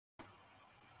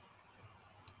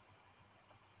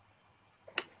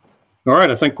All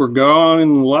right, I think we're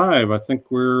going live. I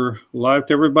think we're live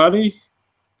to everybody.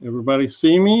 Everybody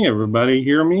see me? Everybody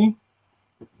hear me?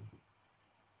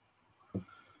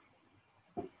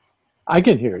 I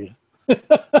can hear you.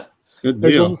 Good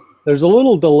deal. There's a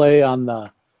little delay on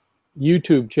the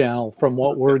YouTube channel from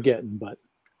what we're getting, but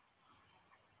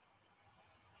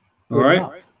all right.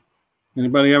 enough.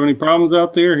 Anybody have any problems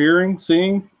out there hearing,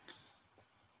 seeing?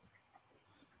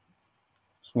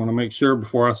 Just want to make sure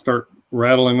before I start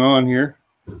rattling on here.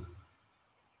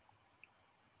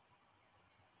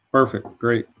 Perfect,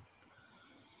 great.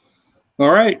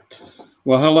 All right,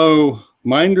 well, hello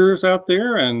Minders out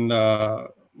there and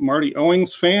Marty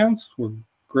Owings fans. We're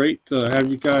great to have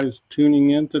you guys tuning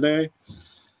in today.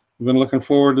 We've been looking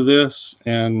forward to this,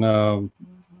 and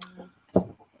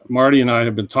Marty and I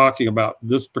have been talking about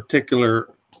this particular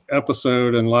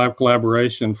episode and live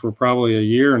collaboration for probably a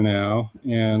year now,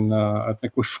 and I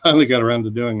think we finally got around to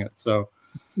doing it. So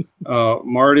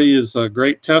Marty is a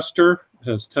great tester,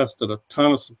 has tested a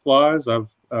ton of supplies. I've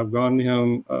gone to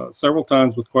him several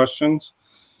times with questions,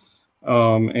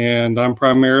 and I'm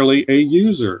primarily a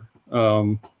user.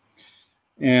 We're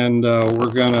going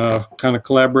to kind of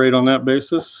collaborate on that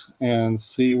basis and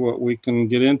see what we can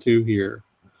get into here.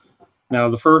 Now,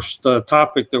 the first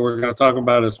topic that we're going to talk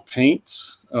about is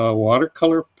paints,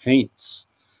 watercolor paints.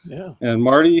 Yeah. And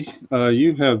Marty,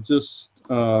 you have just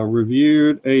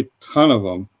reviewed a ton of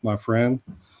them, my friend.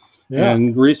 Yeah.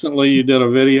 And recently you did a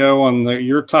video on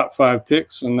your top 5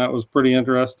 picks, and that was pretty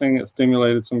interesting. It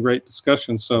stimulated some great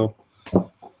discussion. So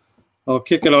I'll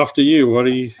kick it off to you. What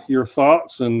are your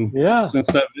thoughts and since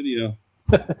that video?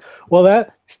 Well,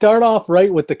 start off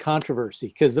right with the controversy,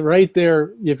 because right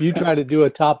there, if you try to do a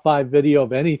top 5 video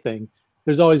of anything,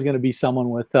 there's always going to be someone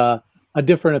with a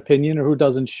different opinion or who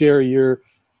doesn't share your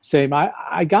same.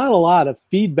 I got a lot of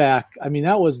feedback. I mean,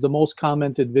 that was the most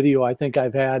commented video I think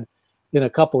I've had in a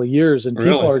couple of years, and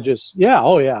people are just,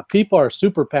 people are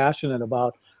super passionate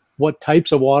about what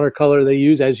types of watercolor they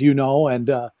use, as you know,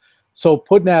 and so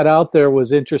putting that out there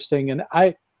was interesting. And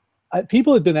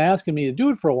people had been asking me to do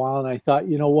it for a while, and I thought,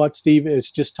 you know what, Steve,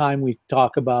 it's just time we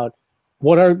talk about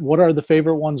what are the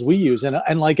favorite ones we use.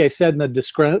 And like I said in the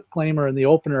disclaimer in the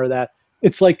opener of that,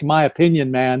 it's like my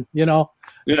opinion, man. You know,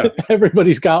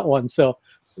 everybody's got one. So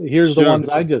here's the ones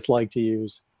I just like to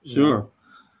use. Sure.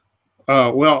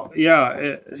 Well,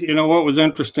 you know, what was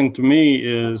interesting to me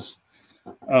is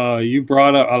you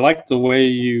brought up, I like the way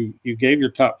you gave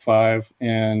your top 5,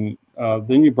 and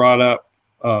then you brought up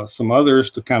some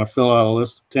others to kind of fill out a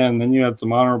list of 10. Then you had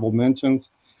some honorable mentions.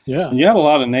 Yeah. And you had a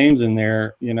lot of names in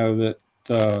there, you know,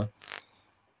 that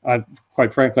I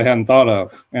quite frankly hadn't thought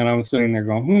of. And I was sitting there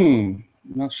going,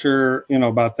 not sure, you know,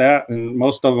 about that. And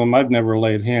most of them I'd never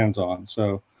laid hands on.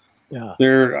 So I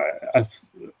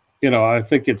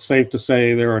think it's safe to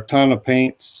say there are a ton of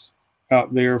paints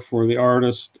out there for the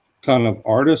artist, ton of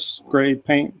artist grade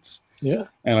paints, and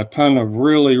a ton of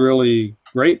really, really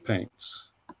great paints.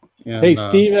 And, hey,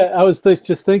 Steve, I was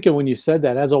just thinking when you said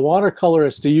that, as a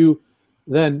watercolorist, do you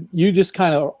just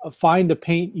kind of find a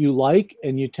paint you like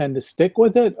and you tend to stick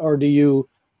with it, or do you?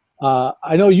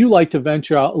 I know you like to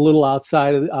venture out a little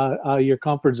outside of your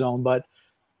comfort zone, but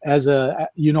as other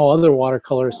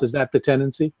watercolorists, is that the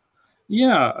tendency?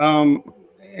 Yeah,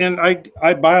 and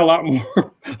I buy a lot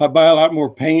more. I buy a lot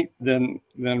more paint than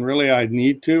really I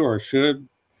need to or should,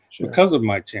 because of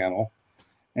my channel.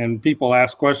 And people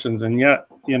ask questions, and yet,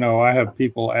 you know, I have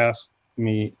people ask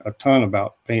me a ton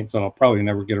about paints that I'll probably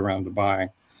never get around to buying.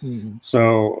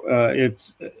 So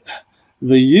it's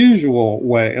the usual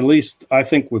way, at least I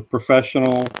think, with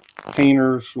professional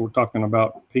painters. We're talking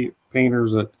about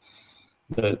painters that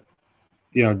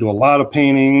you know, do a lot of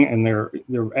painting, and they're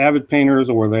avid painters,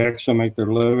 or they actually make their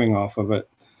living off of it.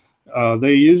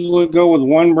 They usually go with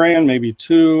one brand, maybe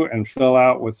 2, and fill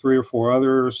out with 3 or 4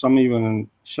 others. Some even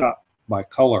shop by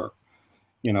color.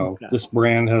 You know, this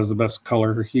brand has the best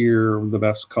color here, the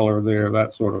best color there,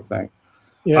 that sort of thing.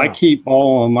 I keep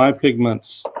all of my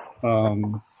pigments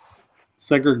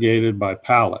segregated by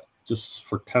palette, just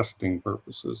for testing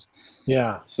purposes.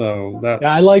 Yeah. So that's.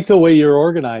 I like the way you're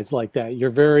organized like that. You're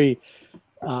very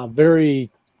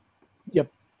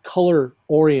color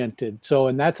oriented. So,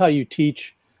 and that's how you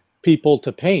teach people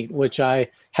to paint, which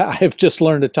I've just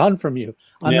learned a ton from you.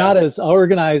 I'm not as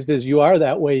organized as you are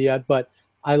that way yet, but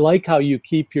I like how you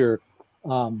keep your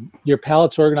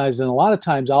palettes organized. And a lot of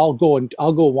times I'll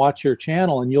go watch your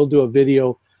channel, and you'll do a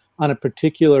video on a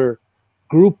particular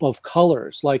group of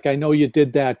colors. Like I know you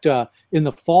did that in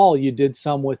the fall. You did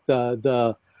some with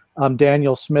the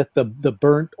Daniel Smith, the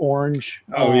burnt orange.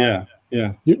 Oh yeah.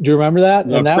 Do you remember that?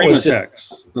 And that was the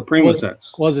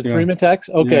Primatex. Was it Primatex?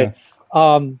 Okay.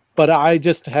 But I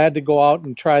just had to go out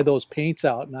and try those paints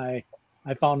out, and I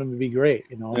found them to be great,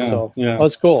 you know. Yeah, So yeah.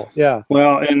 that's cool. Yeah.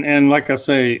 Well, and like I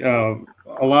say,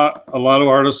 a lot of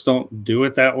artists don't do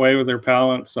it that way with their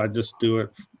palettes. I just do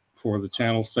it for the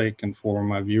channel's sake and for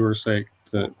my viewers' sake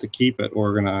to keep it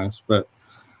organized. But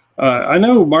I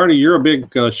know, Marty, you're a big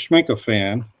Schminke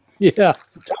fan. Yeah. Tell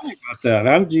me about that.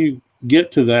 How did you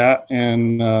get to that?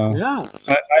 And Yeah.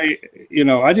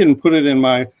 I didn't put it in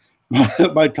my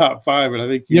my top 5, and I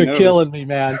think you You're noticed. killing me,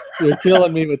 man. You're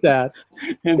killing me with that.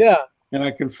 And, Yeah. and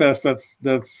I confess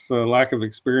that's a lack of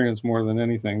experience more than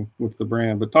anything with the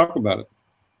brand. But talk about it.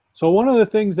 So one of the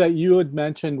things that you had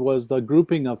mentioned was the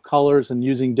grouping of colors and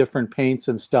using different paints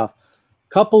and stuff.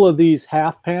 Couple of these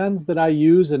half pans that I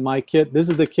use in my kit. This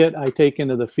is the kit I take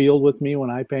into the field with me when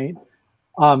I paint.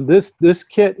 This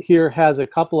kit here has a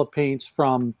couple of paints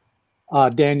from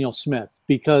Daniel Smith,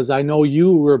 because I know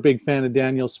you were a big fan of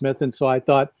Daniel Smith, and so I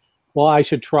thought, well, I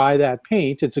should try that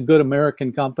paint. It's a good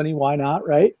American company. Why not,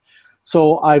 right?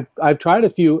 So I've tried a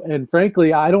few, and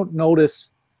frankly, I don't notice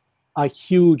a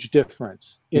huge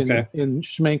difference in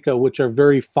Schminke, which are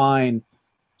very fine,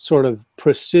 sort of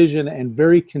precision and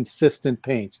very consistent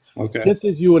paints. Okay. Just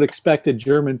as you would expect a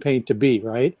German paint to be,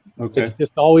 right? Okay. It's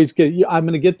just always good. I'm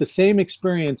going to get the same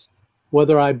experience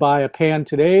whether I buy a pan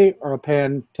today or a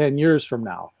pan 10 years from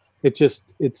now. It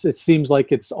seems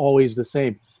like it's always the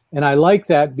same. And I like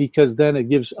that because then it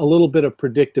gives a little bit of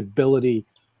predictability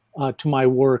to my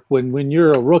work. When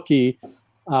you're a rookie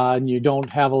and you don't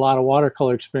have a lot of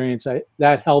watercolor experience,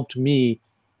 that helped me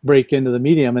break into the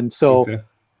medium. And so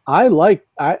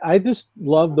I just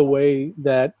love the way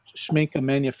that Schminke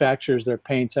manufactures their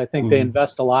paints. I think they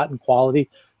invest a lot in quality,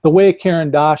 the way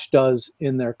Karen Dosh does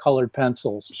in their colored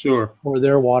pencils, sure, or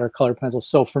their watercolor pencils.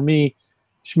 So for me,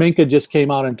 Schminke just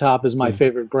came out on top as my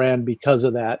favorite brand because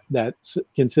of that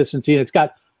consistency. And it's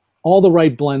got all the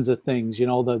right blends of things, you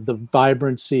know, the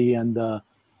vibrancy and the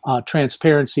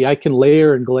transparency. I can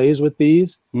layer and glaze with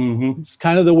these. It's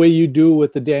kind of the way you do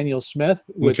with the Daniel Smith,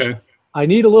 which I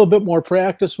need a little bit more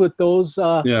practice with those,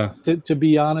 to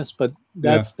be honest. But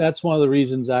that's one of the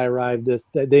reasons I arrived.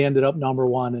 They ended up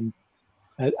 #1, and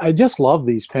I just love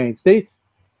these paints. They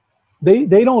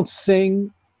don't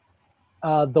sing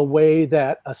the way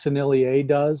that a Sennelier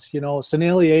does. You know,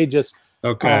 Sennelier just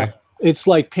it's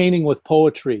like painting with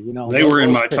poetry. You know, they were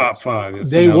in my top 5.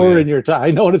 They were in your top.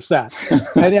 I noticed that.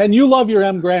 and you love your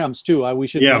M Grams too. We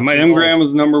should. Yeah, my M Gram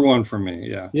is #1 for me.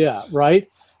 Yeah. Yeah. Right.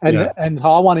 And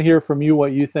I want to hear from you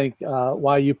what you think,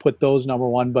 why you put those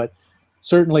 #1. But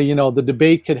certainly, you know, the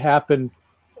debate could happen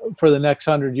for the next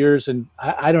 100 years, and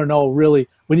I don't know really.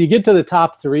 When you get to the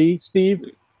top 3, Steve,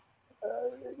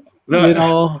 you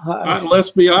know, let's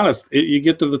be honest. You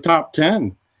get to the top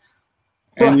 10,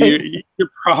 and you're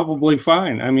probably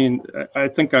fine. I mean, I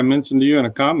think I mentioned to you in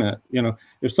a comment. You know,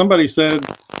 if somebody said,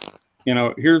 you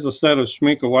know, here's a set of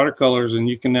Schminke watercolors, and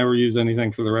you can never use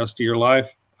anything for the rest of your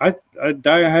life, I'd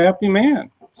die a happy man.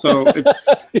 So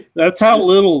that's how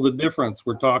little the difference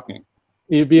we're talking.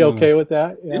 You'd be okay with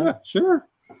that? Yeah, sure.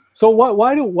 So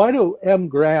why do M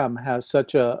Gram have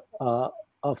such a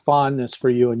fondness for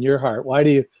you in your heart? Why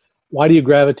do you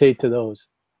gravitate to those?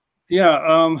 Yeah,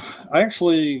 I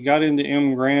actually got into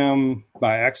M Gram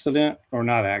by accident, or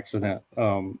not accident,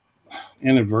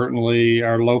 inadvertently.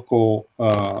 Our local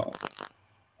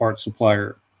art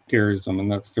supplier carries them,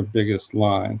 and that's their biggest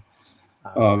line.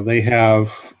 They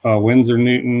have Winsor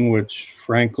Newton, which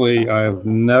frankly I have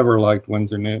never liked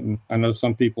Winsor Newton. I know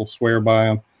some people swear by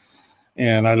them,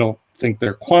 and I don't think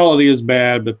their quality is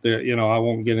bad, but you know, I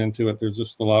won't get into it. There's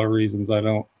just a lot of reasons I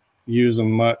don't use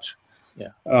them much. Yeah.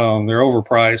 They're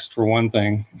overpriced for one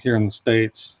thing here in the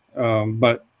States.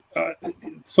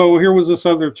 So here was this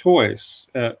other choice,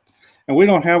 and we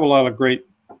don't have a lot of great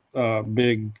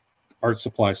big art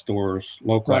supply stores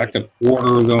local. I could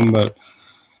order them, but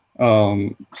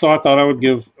so I thought I would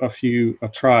give a few a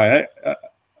try.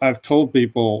 I've told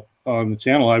people on the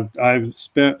channel I've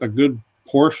spent a good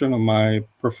portion of my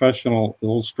professional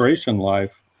illustration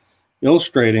life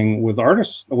illustrating with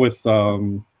artists with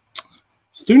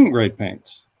student grade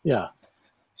paints. Yeah.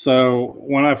 So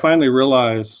when I finally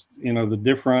realized, you know, the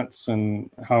difference and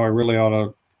how I really ought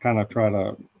to kind of try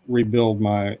to rebuild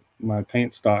my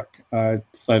paint stock, I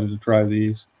decided to try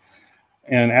these.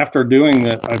 And after doing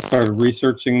that, I started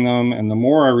researching them, and the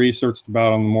more I researched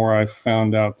about them, the more I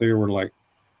found out they were like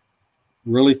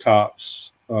really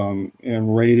tops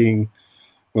in rating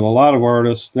with a lot of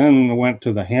artists. Then I went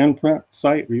to the Handprint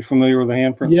site. Are you familiar with the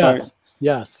Handprint site?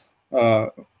 Yes.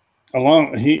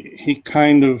 He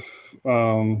kind of,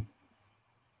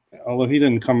 although he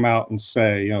didn't come out and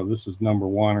say, you know, this is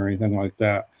 #1 or anything like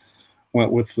that,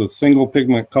 went with the single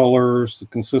pigment colors, the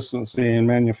consistency in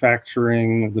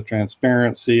manufacturing, the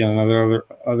transparency, and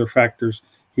other factors.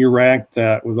 He ranked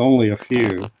that with only a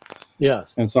few.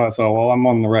 Yes. And so I thought, well, I'm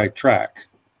on the right track.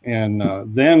 And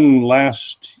then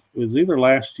it was either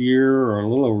last year or a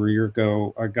little over a year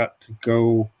ago, I got to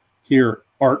go hear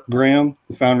Art Graham,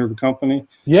 the founder of the company.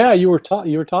 Yeah, you were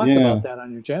talking about that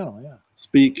on your channel. Yeah.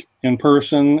 Speak in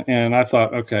person, and I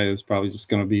thought, okay, it's probably just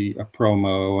going to be a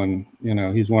promo, and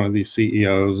he's one of these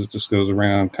CEOs that just goes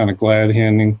around kind of glad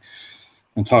handing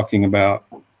and talking about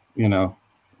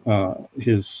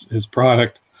his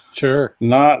product. Sure.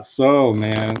 Not so,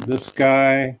 man. This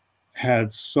guy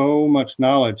had so much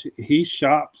knowledge. He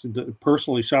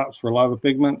personally shops for a lot of the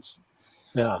pigments.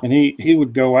 Yeah. And he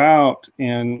would go out,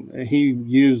 and he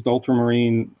used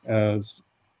ultramarine as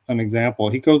an example.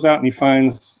 He goes out and he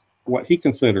finds what he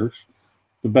considers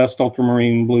the best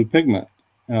ultramarine blue pigment.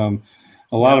 A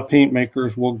lot of paint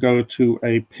makers will go to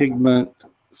a pigment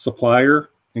supplier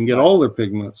and get all their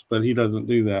pigments, but he doesn't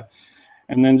do that.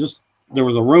 And then there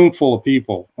was a room full of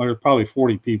people, there was probably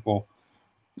 40 people,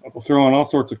 throwing all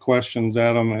sorts of questions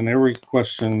at him, and every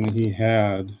question he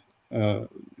had,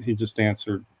 he just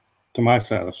answered to my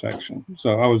satisfaction.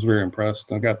 So I was very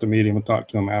impressed. I got to meet him and talk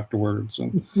to him afterwards,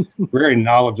 and very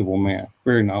knowledgeable man.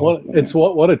 Very knowledgeable.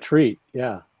 Well, what a treat.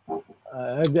 Yeah.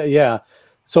 Yeah.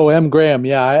 So M. Graham,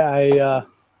 yeah,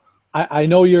 I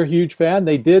know you're a huge fan.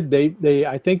 I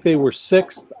think they were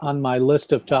 6th on my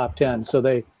list of top 10. So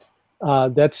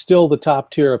that's still the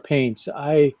top tier of paints.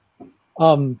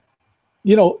 You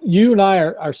and I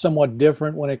are somewhat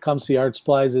different when it comes to the art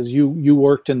supplies, as you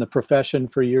worked in the profession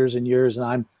for years and years, and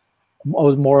I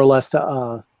was more or less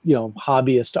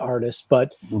hobbyist artist.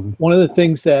 But one of the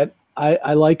things that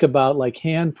I like about like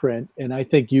handprint, and I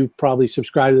think you probably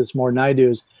subscribe to this more than I do,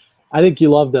 is I think you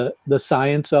love the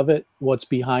science of it, what's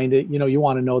behind it. You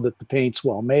want to know that the paint's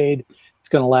well made, it's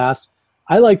going to last.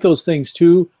 I like those things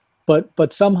too,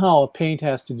 but somehow a paint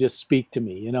has to just speak to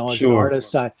me. As an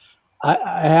artist, I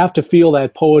have to feel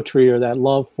that poetry or that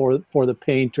love for the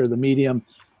paint or the medium,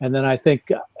 and then I think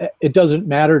it doesn't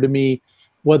matter to me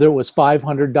whether it was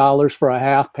 $500 for a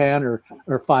half pan or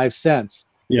 5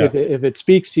 cents. Yeah. If it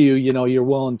speaks to you, you're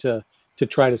willing to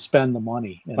try to spend the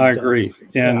money. And, I agree.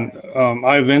 And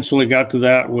I eventually got to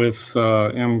that with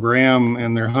M. Graham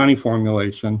and their honey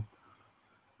formulation.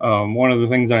 One of the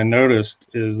things I noticed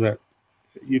is that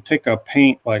you take a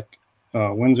paint like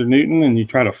Winsor Newton and you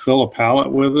try to fill a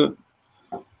palette with it,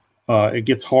 it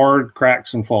gets hard,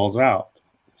 cracks, and falls out.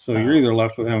 So you're either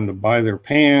left with having to buy their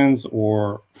pans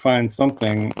or find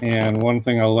something. And one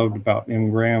thing I loved about M.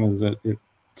 Graham is that it's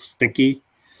sticky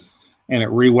and it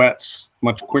re-wets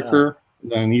much quicker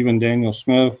than even Daniel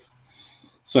Smith.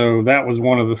 So that was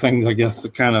one of the things, I guess,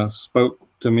 that kind of spoke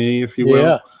to me, if you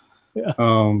will. Yeah.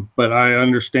 But I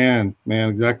understand, man,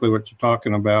 exactly what you're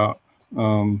talking about.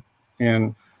 And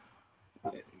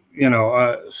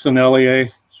Sennelier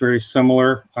is very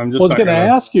similar. I was going to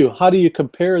ask you, how do you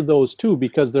compare those two?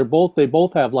 Because they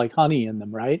both have like honey in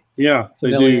them, right? Yeah,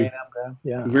 they do.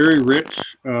 Yeah, very rich.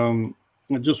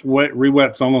 It just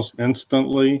re-wets almost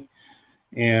instantly.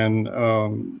 And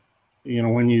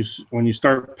when you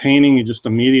start painting, you just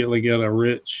immediately get a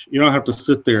rich. You don't have to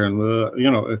sit there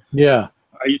and Yeah.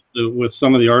 I used to, with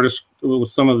some of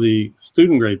the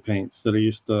student grade paints that I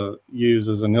used to use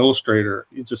as an illustrator,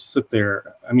 you just sit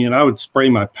there. I mean, I would spray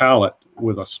my palette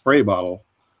with a spray bottle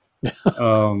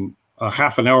a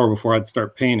half an hour before I'd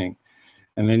start painting.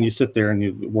 And then you sit there and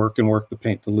you work the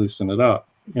paint to loosen it up.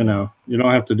 You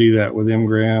don't have to do that with M.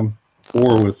 Graham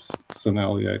or with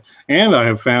Sennelier. And I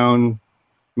have found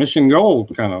Mission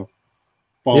Gold kind of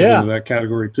falls into that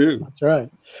category too. That's right.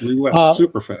 Re-wet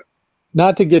super fast.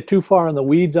 Not to get too far in the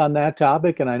weeds on that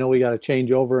topic, and I know we got to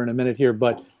change over in a minute here,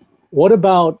 but what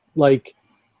about like,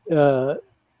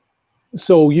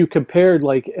 so you compared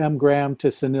like M. Graham to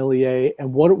Sennelier,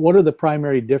 and what are the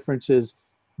primary differences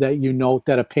that you note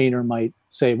that a painter might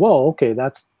say, well, okay,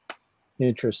 that's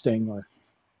interesting? Or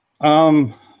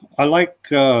I like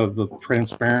the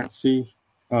transparency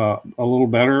a little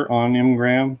better on M.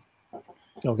 Graham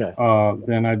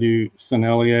than I do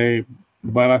Sennelier,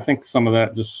 but I think some of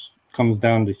that just comes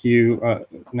down to hue.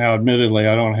 Now, admittedly,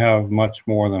 I don't have much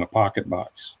more than a pocket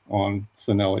box on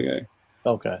Sennelier.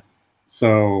 Okay.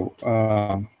 So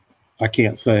I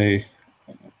can't say,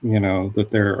 that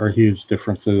there are huge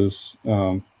differences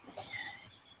in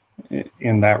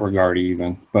that regard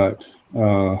even. But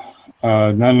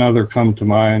none other come to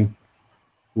mind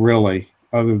really,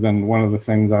 other than one of the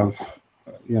things I've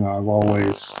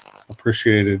always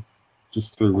appreciated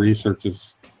just through research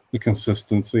is the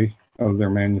consistency of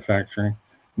their manufacturing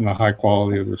and the high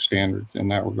quality of their standards in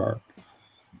that regard.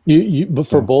 But for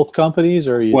So, both companies,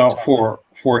 or you well, talking?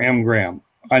 for M. Graham,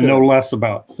 I know Sure. less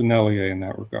about Sennelier in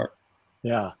that regard.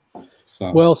 Yeah.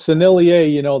 So, Well,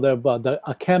 Sennelier,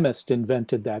 a chemist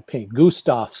invented that paint.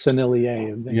 Gustave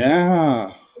Sennelier yeah,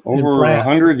 in over a France.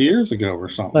 hundred years ago or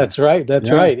something. That's right. That's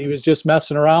Yeah, right. He was just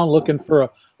messing around looking for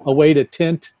a way to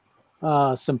tint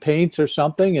some paints or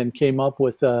something, and came up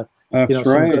with that's some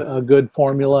right. a good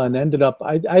formula, and ended up.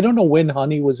 I don't know when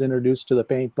honey was introduced to the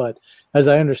paint, but as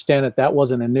I understand it, that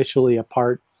wasn't initially a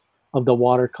part of the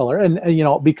watercolor. And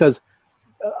because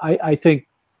I think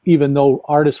even though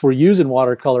artists were using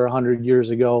watercolor 100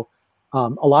 years ago, a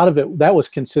lot of it that was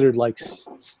considered like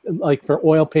for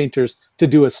oil painters to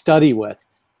do a study with.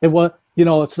 It was,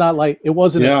 it's not like it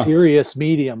wasn't a Yeah, serious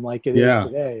medium like it is yeah.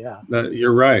 today. Yeah.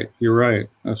 You're right. You're right.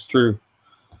 That's true.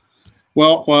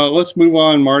 Well, let's move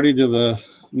on, Marty, to the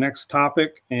next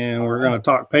topic, and All we're right. going to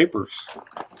talk papers.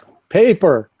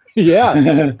 Paper.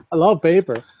 Yes. I love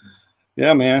paper.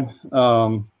 Yeah, man.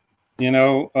 Got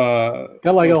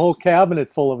like a whole Let's. cabinet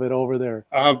full of it over there.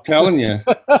 I'm telling you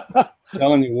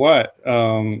what.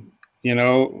 In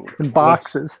Let's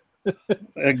boxes.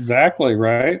 exactly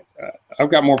right. I've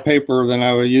got more paper than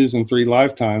I would use in 3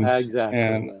 lifetimes, Exactly.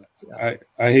 and Yeah. Yeah.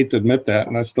 I hate to admit that,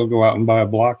 and I still go out and buy a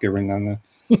block every now and then.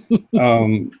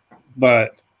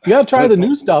 But You got to try let, the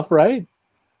new stuff, right?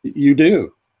 you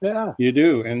do. Yeah. You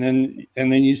do, and then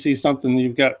you see something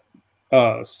you've got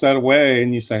set away,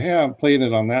 and you say, "Hey, I haven't played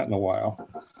it on that in a while."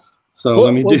 So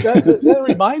let me Well, do. that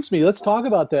reminds me. Let's talk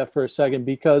about that for a second,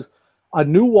 because a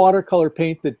new watercolor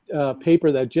paper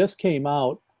that just came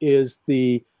out is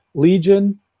the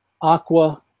Legion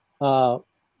Aqua, that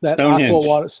Aqua Stonehenge.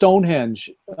 water Stonehenge,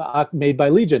 made by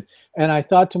Legion. And I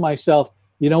thought to myself,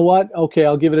 you know what? Okay,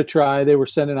 I'll give it a try. They were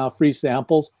sending out free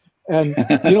samples, and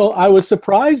I was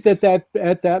surprised at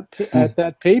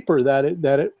that paper that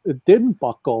it didn't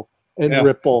buckle and Yeah,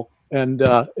 ripple, and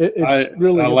it's I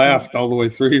really. laughed all the way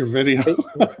through your video.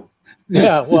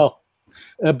 Yeah, well,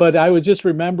 but I was just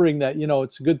remembering that,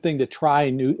 it's a good thing to try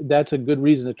new. That's a good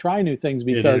reason to try new things, It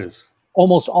because is.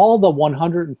 almost all the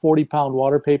 140-pound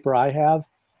water paper I have,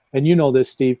 and you know this,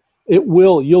 Steve,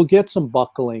 you'll get some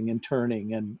buckling and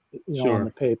turning, and on the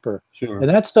Sure, paper, sure. and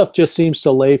that stuff just seems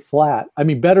to lay flat. I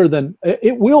mean, better than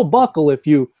it will buckle if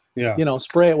you Yeah,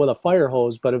 spray it with a fire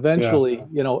hose, but yeah, eventually,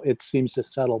 it seems to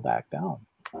settle back down.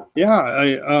 yeah.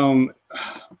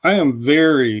 I am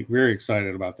very, very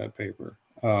excited about that paper.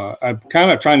 I'm kind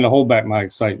of trying to hold back my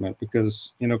excitement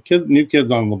because new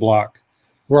kids on the block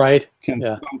Right. can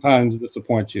Yeah. sometimes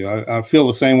disappoint you. I feel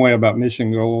the same way about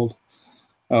Mission Gold.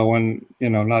 When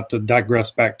not to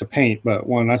digress back to paint, but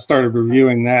when I started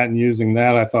reviewing that and using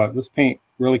that, I thought this paint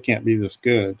really can't be this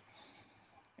good.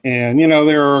 And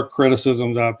there are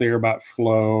criticisms out there about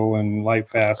flow and light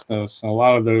fastness, and a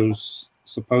lot of those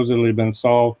supposedly been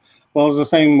solved. Well, it's the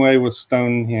same way with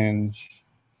Stonehenge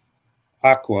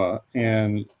Aqua,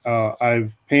 and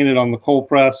I've painted on the cold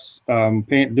press,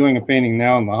 doing a painting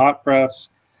now on the hot press,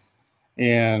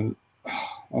 and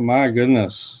oh my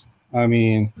goodness, I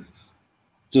mean,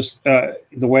 just the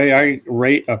way I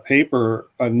rate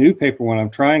a new paper when I'm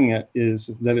trying it,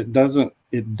 is that it doesn't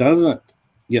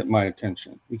get my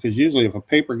attention, because usually if a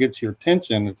paper gets your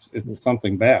attention, it's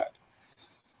something bad.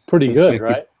 Pretty It's good, like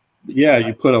right?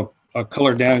 you put a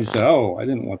color down and you say, oh, I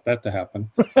didn't want that to happen,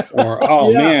 or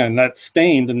oh Yeah. man, that's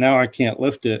stained and now I can't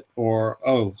lift it, or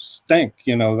oh stink,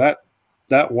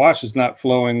 that wash is not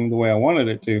flowing the way I wanted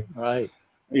it to. Right.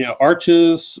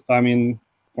 Arches, I mean,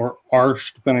 or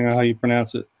arch, depending on how you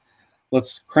pronounce it.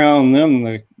 Let's crown them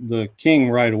the king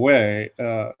right away.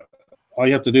 All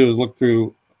you have to do is look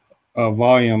through a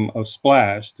volume of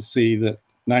Splash to see that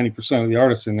 90% of the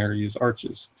artists in there use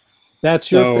arches. That's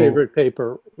your So favorite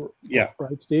paper, yeah,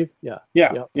 right, Steve? Yeah.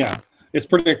 yeah, Yep. yeah. It's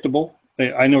predictable.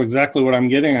 I know exactly what I'm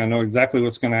getting. I know exactly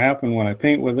what's going to happen when I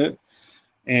paint with it,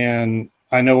 and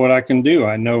I know what I can do.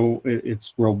 I know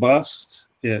it's robust.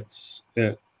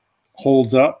 It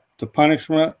holds up to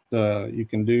punishment. You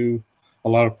can do a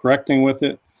lot of correcting with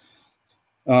it.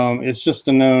 It's just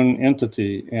a known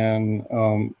entity, and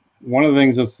one of the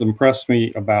things that's impressed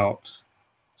me about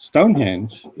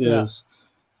Stonehenge is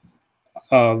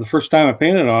the first time I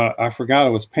painted on it, I forgot I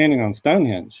was painting on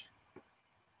Stonehenge.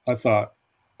 I thought,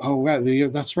 oh wow,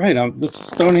 that's right. This is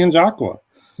Stonehenge Aqua.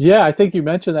 Yeah, I think you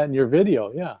mentioned that in your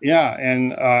video. Yeah. Yeah,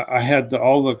 and I had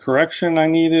all the correction I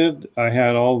needed. I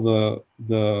had all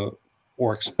the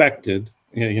or expected.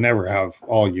 You never have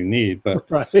all you need, but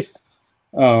Right.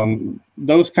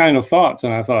 those kind of thoughts.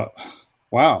 And I thought,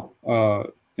 wow,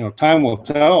 time will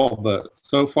tell, but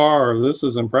so far this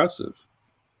is impressive.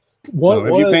 So have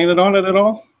you What painted on it at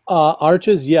all?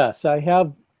 arches? Yes, I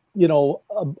have. You know,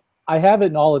 I have it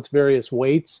in all its various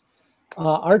weights.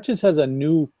 Arches has a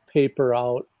new paper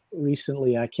out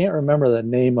recently. I can't remember the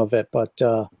name of it, but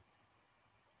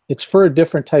it's for a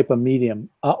different type of medium,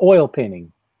 oil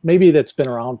painting. Maybe that's been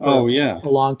around for a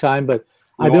long time, but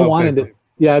I've been wanting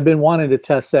to, I've been wanting to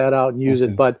test that out and use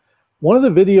it. But one of the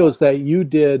videos that you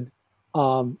did,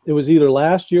 it was either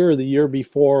last year or the year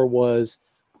before, was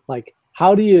like,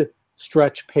 how do you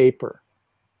stretch paper?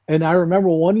 And I remember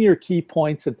one of your key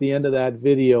points at the end of that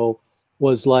video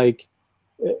was like,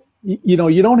 you know,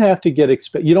 you don't have to get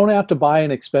you don't have to buy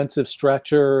an expensive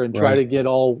stretcher and try to get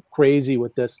all crazy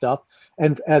with this stuff.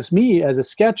 And as me, as a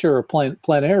sketcher or plein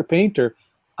air painter,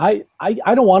 I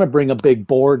don't want to bring a big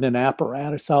board and an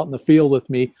apparatus out in the field with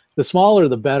me. The smaller,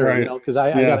 the better, you know, because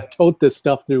I got to tote this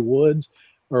stuff through woods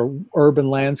or urban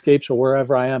landscapes or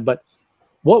wherever I am. But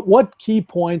what key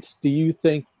points do you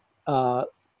think, or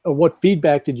what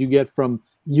feedback did you get from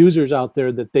users out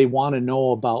there that they want to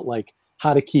know about, like,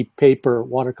 how to keep paper,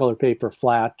 watercolor paper,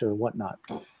 flat or whatnot?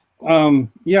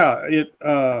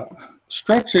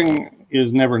 Stretching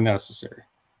is never necessary.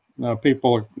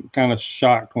 People are kind of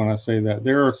shocked when I say that.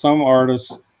 There are some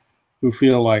artists who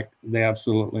feel like they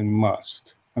absolutely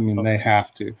must. I mean, they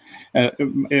have to.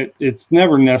 It's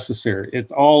never necessary.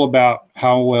 It's all about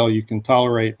how well you can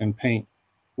tolerate and paint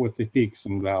with the peaks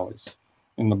and valleys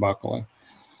in the buckling.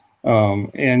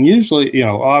 And usually, you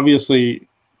know, obviously,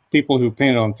 people who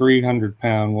paint on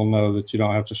 300-pound will know that you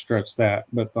don't have to stretch that.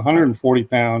 But the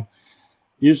 140-pound,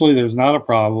 usually there's not a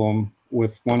problem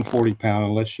with 140-pound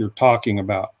unless you're talking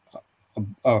about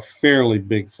a fairly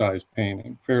big size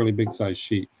painting, fairly big size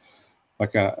sheet,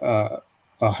 like a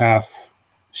half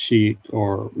sheet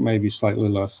or maybe slightly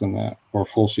less than that, or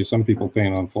full sheet. Some people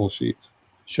paint on full sheets.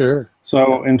 Sure.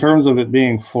 So in terms of it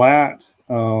being flat,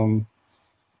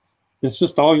 it's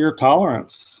just all your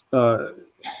tolerance.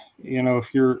 You know,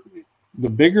 if the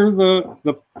bigger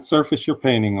the surface you're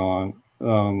painting on,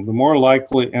 the more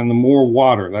likely, and the more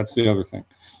water, that's the other thing.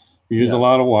 If you use a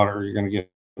lot of water, you're going to get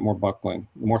more buckling.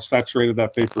 The more saturated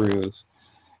that paper is.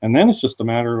 And then it's just a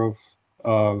matter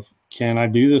of can I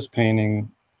do this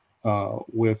painting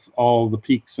with all the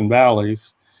peaks and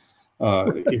valleys?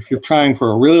 If you're trying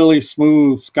for a really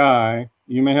smooth sky,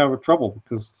 you may have a trouble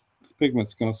because the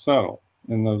pigment's going to settle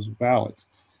in those valleys.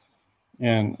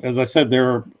 And as I said,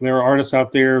 there are artists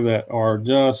out there that are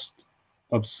just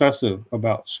obsessive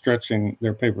about stretching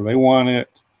their paper. They want it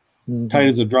tight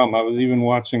as a drum. I was even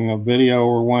watching a video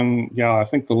where one gal, I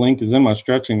think the link is in my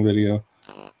stretching video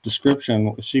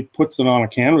description, she puts it on a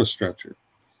canvas stretcher,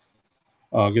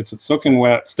 gets it soaking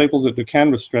wet, staples it to a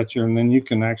canvas stretcher, and then you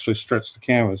can actually stretch the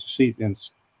canvas sheet. And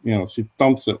you know, she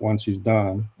thumps it when she's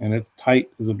done, and it's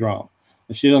tight as a drum.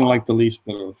 And she doesn't like the least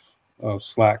bit of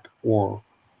slack or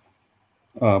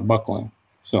buckling.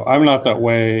 So I'm not that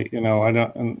way. You know,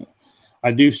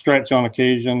 I do stretch on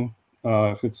occasion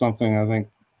if it's something I think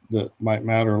that might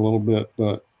matter a little bit,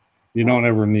 but you don't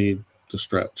ever need to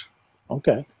stretch.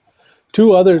 Okay.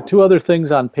 Two other things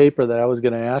on paper that I was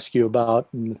going to ask you about,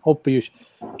 and hope you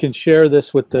can share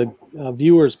this with the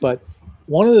viewers. But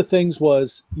one of the things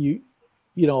was we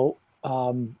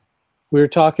were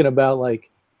talking about like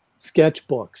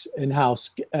sketchbooks and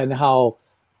how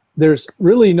there's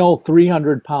really no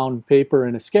 300-pound paper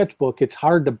in a sketchbook. It's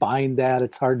hard to bind that.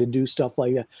 It's hard to do stuff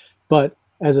like that. But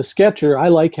as a sketcher, I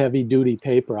like heavy-duty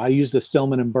paper. I use the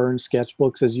Stillman and Burn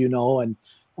sketchbooks, as you know, and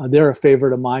they're a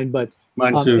favorite of mine. But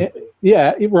mine too.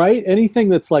 Yeah, right. Anything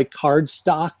that's like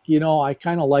cardstock, you know, I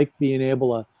kind of like being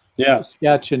able to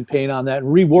sketch and paint on that and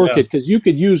rework it, because you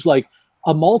could use like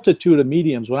a multitude of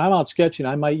mediums. When I'm out sketching,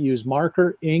 I might use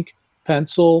marker, ink,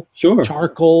 pencil,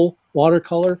 charcoal,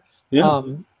 watercolor.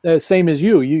 Same as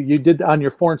you did on your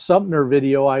Fort Sumner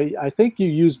video. I think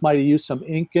you might have used some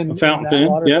ink in fountain that pen,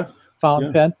 water,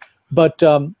 fountain pen. But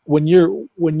when you're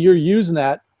using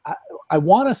that, I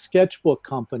want a sketchbook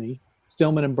company,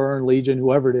 Stillman and Burn, Legion,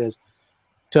 whoever it is,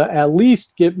 to at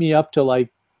least get me up to like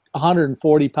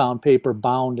 140-pound paper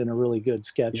bound in a really good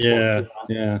sketchbook. Yeah,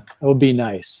 you know? That would be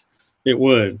nice. It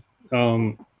would.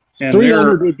 And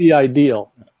 300 would be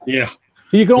ideal. Yeah.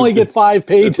 You can only get 5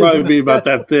 pages. It'd probably be about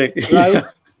that thick. Right?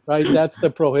 Right. That's the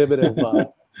prohibitive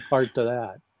part to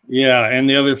that. Yeah, and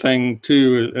the other thing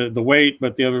too, the weight,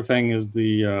 but the other thing is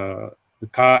the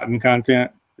cotton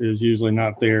content is usually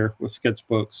not there with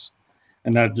sketchbooks,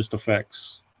 and that just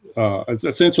affects. It's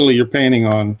essentially you're painting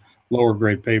on lower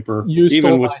grade paper. You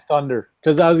stole my thunder,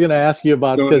 because I was going to ask you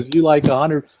about, because you like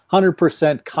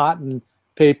 100% cotton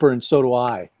paper, and so do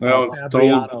I. Well,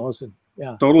 it's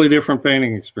totally different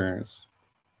painting experience.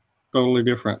 Totally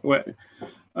different.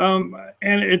 And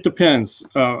it depends.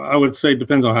 I would say it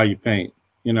depends on how you paint.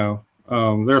 You know,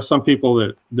 There are some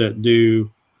people that do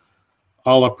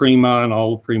alla prima, and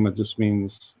alla prima just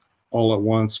means all at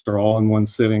once or all in one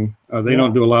sitting. They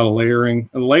don't do a lot of layering.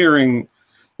 Layering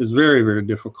is very, very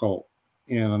difficult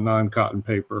in a non-cotton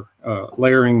paper,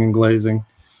 layering and glazing,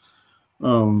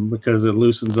 because it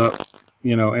loosens up,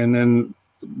 and then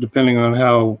depending on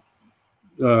how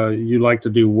you like to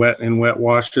do wet and wet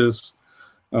washes,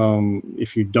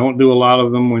 if you don't do a lot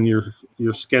of them when you're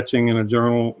sketching in a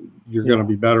journal, you're going to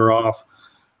be better off.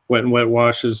 Wet and wet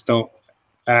washes don't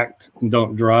act and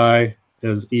don't dry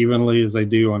as evenly as they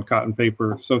do on cotton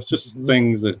paper. So it's just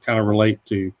things that kind of relate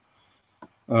to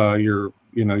your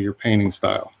painting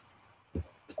style.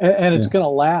 And it's going to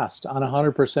last on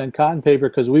 100% cotton paper,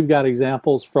 because we've got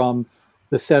examples from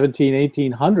the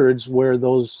 1800s where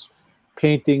those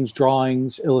paintings,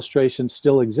 drawings, illustrations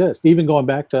still exist, even going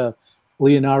back to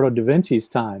Leonardo da Vinci's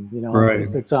time. Right.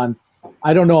 If it's on,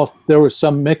 I don't know if there was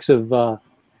some mix of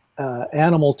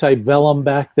animal type vellum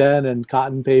back then and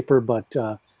cotton paper, but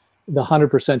the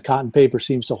 100% cotton paper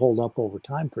seems to hold up over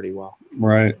time pretty well.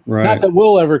 Right. Not that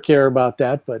we'll ever care about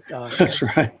that, but that's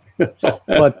right.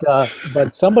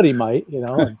 but somebody might,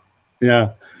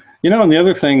 Yeah. And the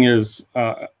other thing is,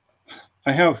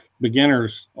 I have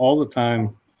beginners all the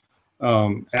time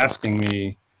asking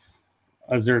me,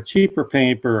 is there a cheaper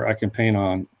paper I can paint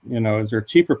on? Is there a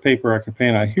cheaper paper I can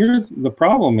paint on? Here's the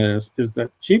problem is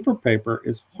that cheaper paper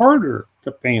is harder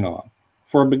to paint on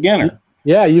for a beginner.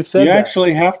 Yeah, you've said you that.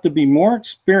 actually have to be more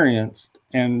experienced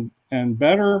and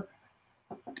better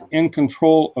in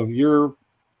control of your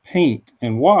paint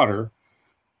and water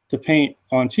to paint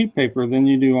on cheap paper than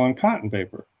you do on cotton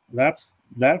paper. That's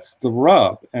the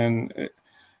rub. And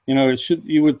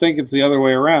you would think it's the other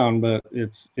way around, but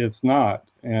it's not.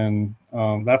 And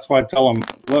that's why I tell them,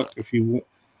 look, if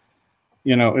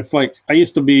it's like I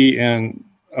used to be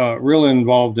really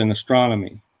involved in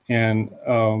astronomy, and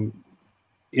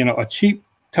a cheap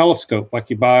telescope like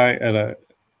you buy at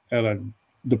a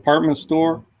department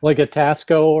store, like a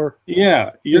Tasco, or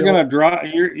you're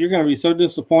gonna be so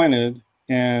disappointed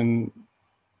and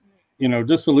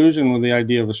disillusioned with the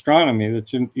idea of astronomy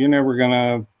that you're never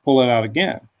gonna pull it out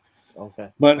again. Okay.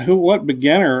 But what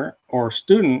beginner or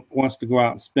student wants to go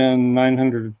out and spend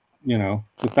 $900 to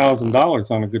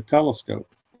 $1,000 on a good telescope?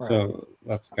 Right. So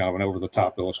that's kind of an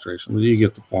over-the-top illustration, but you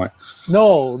get the point.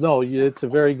 No, it's a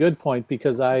very good point,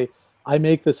 because I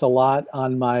make this a lot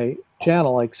on my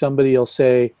channel. Like, somebody will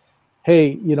say,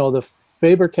 hey, the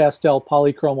Faber-Castell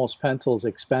Polychromos pencil is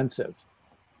expensive.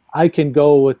 I can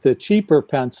go with the cheaper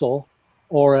pencil,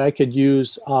 or I could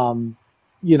use,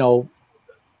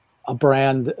 a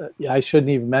brand, I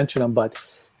shouldn't even mention them, but,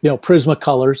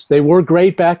 Prismacolors. They were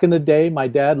great back in the day. My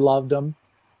dad loved them.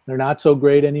 They're not so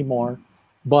great anymore.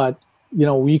 But,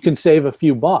 you can save a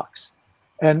few bucks.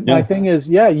 And my thing is,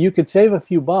 you could save a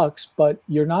few bucks, but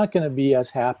you're not going to be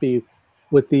as happy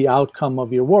with the outcome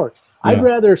of your work. Yeah. I'd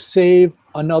rather save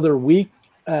another week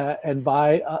and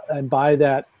buy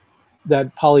that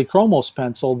Polychromos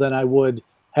pencil than I would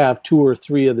have 2 or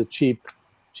 3 of the cheap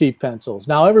pencils.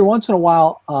 Now, every once in a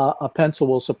while, a pencil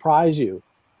will surprise you.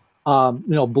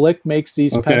 Blick makes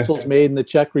these pencils made in the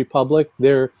Czech Republic.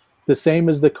 They're the same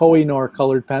as the Koh-i-Noor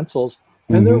colored pencils,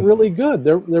 and they're really good.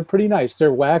 They're pretty nice.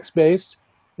 They're wax based.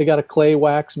 They got a clay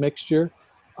wax mixture,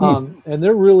 and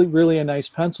they're really, really a nice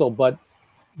pencil. But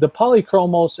the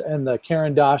Polychromos and the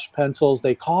Caran d'Ache pencils,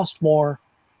 they cost more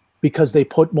because they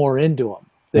put more into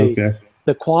them.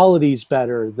 The quality's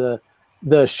better.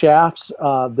 The shafts,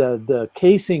 the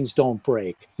casings don't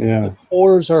break. Yeah. The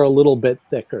pores are a little bit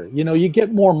thicker. You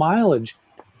get more mileage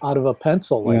out of a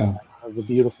pencil, like out of a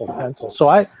beautiful pencil. So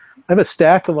I have a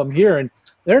stack of them here, and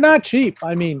they're not cheap.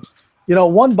 I mean,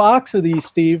 one box of these,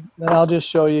 Steve, and I'll just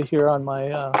show you here on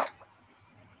my,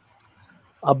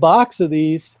 a box of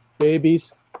these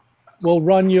babies will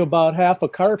run you about half a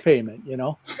car payment,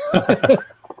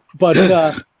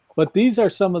 But these are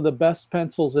some of the best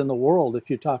pencils in the world if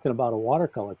you're talking about a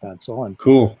watercolor pencil. And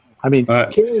cool. I mean,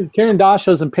 Caran d'Ache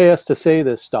doesn't pay us to say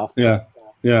this stuff. Yeah.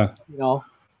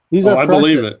 These are precious. I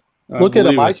believe it. Look at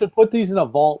them. I should put these in a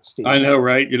vault, Steve. I know,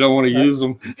 right? You don't want to use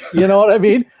them. You know what I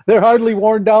mean? They're hardly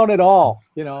worn down at all.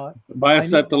 Buy a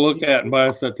set to look at and buy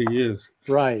a set to use.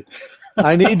 Right.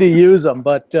 I need to use them,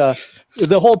 but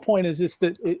the whole point is just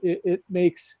that it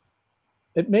makes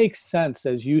sense,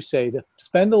 as you say, to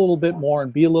spend a little bit more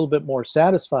and be a little bit more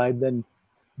satisfied than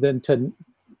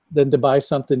to buy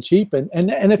something cheap. And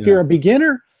if you're a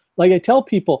beginner, like I tell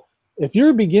people, if you're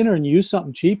a beginner and you use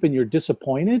something cheap and you're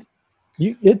disappointed,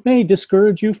 it may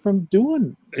discourage you from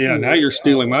doing. Yeah, now you're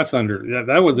stealing my thunder. Yeah,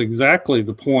 that was exactly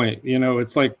the point.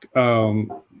 It's like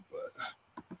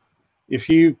if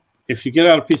you if you get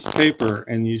out a piece of paper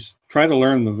and you try to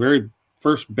learn the very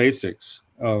first basics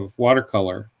of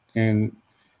watercolor and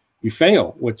you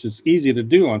fail, which is easy to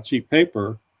do on cheap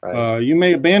paper, Right. you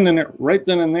may abandon it right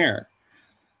then and there.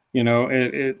 You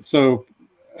know, so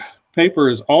paper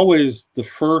is always the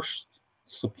first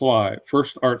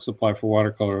art supply for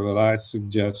watercolor that I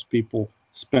suggest people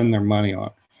spend their money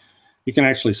on. You can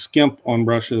actually skimp on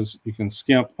brushes, you can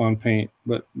skimp on paint,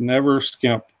 but never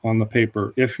skimp on the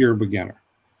paper if you're a beginner.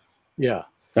 Yeah.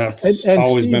 That's And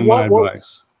always Steve, been my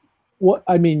advice. What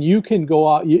I mean, you can go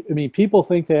out. I mean, people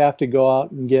think they have to go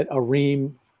out and get a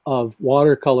ream of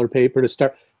watercolor paper to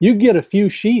start. You get a few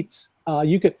sheets.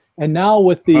 You could, and now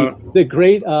with the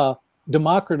great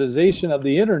democratization of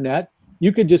the internet,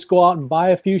 you could just go out and buy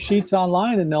a few sheets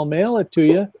online, and they'll mail it to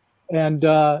you. And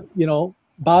you know,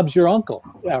 Bob's your uncle.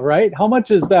 Yeah, right. How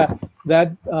much is that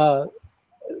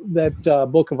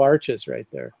book of arches right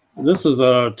there? This is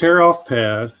a tear-off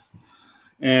pad.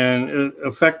 And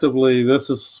effectively,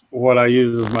 this is what I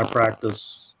use as my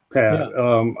practice pad.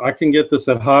 Yeah. I can get this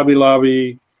at Hobby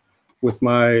Lobby with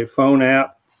my phone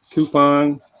app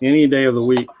coupon any day of the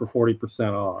week for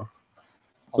 40% off.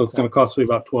 So it's going to cost me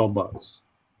about 12 bucks.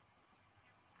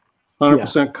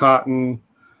 100% cotton.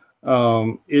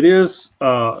 It is,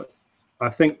 I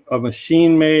think, a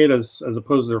machine made as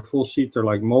opposed to their full sheets are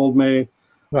like mold made,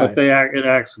 right. But it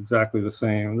acts exactly the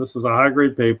same. This is a high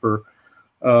grade paper.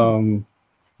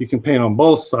 You can paint on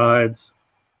both sides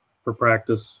for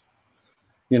practice.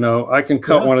 You know, I can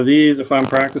cut one of these if I'm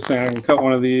practicing. I can cut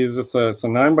one of these. It's a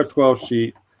 9x12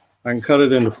 sheet. I can cut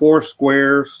it into 4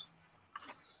 squares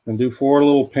and do 4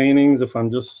 little paintings if I'm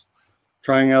just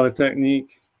trying out a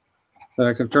technique. Then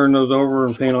I can turn those over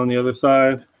and paint on the other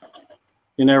side.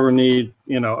 You never need,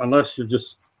 you know, unless you're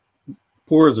just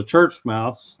poor as a church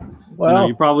mouse. Well, you know,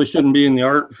 you probably shouldn't be in the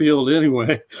art field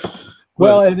anyway.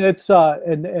 Well, and it's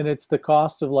the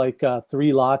cost of like 3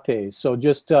 lattes. So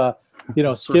just you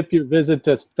know, skip your visit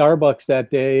to Starbucks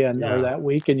that day or that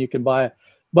week, and you can buy it.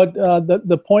 But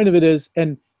the point of it is,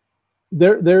 and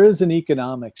there is an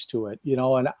economics to it, you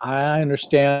know, and I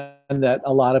understand that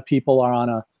a lot of people are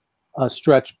on a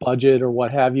stretch budget or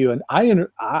what have you, and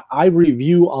I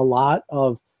review a lot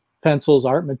of pencils,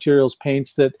 art materials,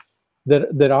 paints that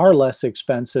are less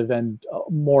expensive and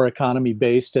more economy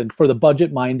based, and for the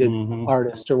budget minded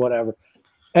artist or whatever.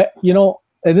 You know,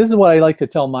 and this is what I like to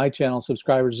tell my channel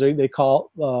subscribers. They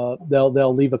call,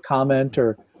 they'll leave a comment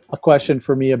or a question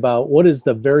for me about what is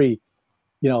the very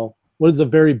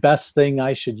best thing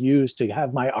I should use to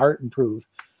have my art improve.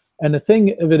 And the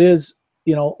thing of it is,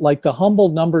 you know, like the humble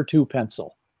number 2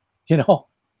 pencil, you know,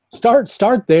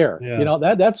 start there. You know,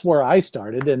 that's where I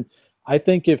started. And I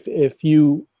think if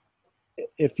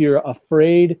you're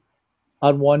afraid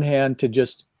on one hand to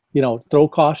just, you know, throw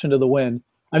caution to the wind.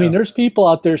 I mean, there's people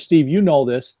out there, Steve, you know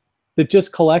this, that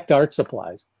just collect art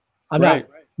supplies. I'm not,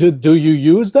 do you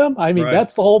use them? I mean,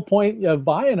 that's the whole point of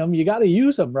buying them. You got to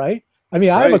use them, right? I mean,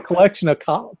 I have a collection of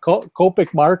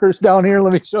Copic markers down here.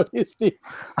 Let me show you, Steve.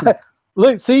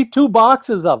 Look, see, 2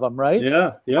 boxes of them, right?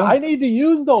 Yeah. I need to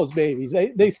use those babies.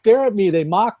 They stare at me, they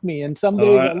mock me, and some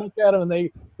days I look at them and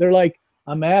they're like,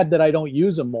 I'm mad that I don't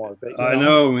use them more. But I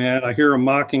know, man. I hear a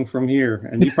mocking from here,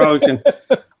 and you probably can,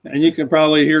 and you can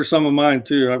probably hear some of mine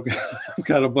too. I've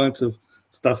got a bunch of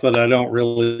stuff that I don't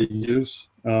really use.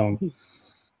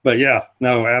 But yeah,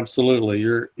 no, absolutely,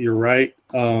 you're right.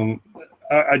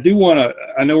 I do want to.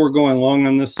 I know we're going long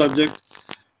on this subject,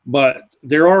 but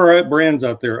there are brands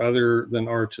out there other than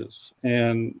Arches,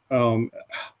 and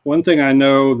one thing I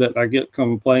know that I get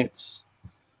complaints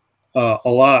a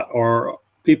lot are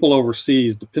people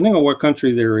overseas, depending on what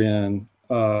country they're in.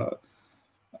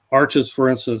 Arches, for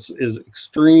instance, is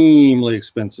extremely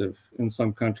expensive in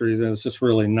some countries, and it's just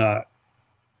really not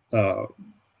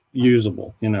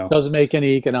usable. You know, doesn't make any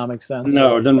economic sense.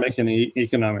 No, it doesn't make any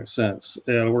economic sense.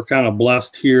 We're kind of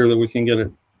blessed here that we can get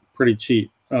it pretty cheap.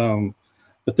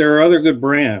 But there are other good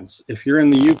brands. If you're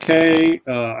in the UK,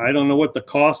 I don't know what the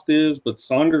cost is, but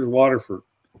Saunders Waterford,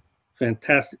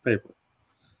 fantastic paper.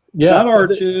 Yeah, not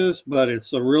Arches, but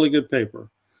it's a really good paper.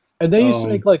 And they used to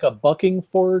make like a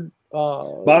Buckingford.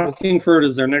 Buckingford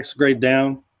is their next grade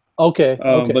down. Okay.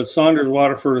 But Saunders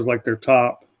Waterford is like their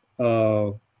top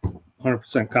 100%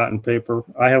 cotton paper.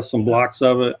 I have some blocks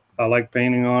of it. I like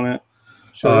painting on it.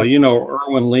 Sure. You know,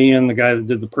 Irwin Leon, the guy that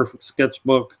did the Perfect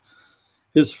Sketchbook,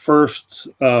 his first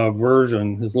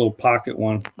version, his little pocket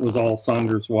one, was all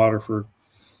Saunders Waterford.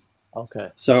 Okay.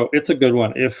 So it's a good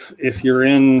one. If you're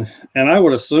in, and I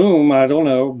would assume, I don't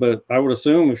know, but I would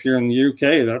assume if you're in the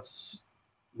UK, that's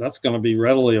going to be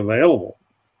readily available.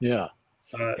 Yeah.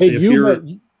 Hey,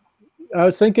 I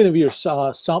was thinking of your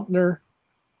Sumpner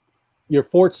your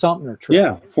Fort Sumter trip.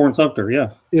 Yeah, Fort Sumter.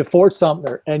 Yeah. Yeah, Fort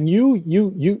Sumter. And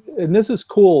and this is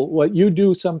cool. What you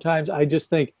do sometimes, I just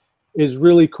think is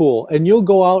really cool. And you'll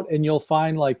go out and you'll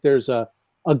find like there's a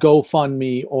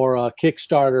GoFundMe or a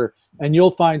Kickstarter, and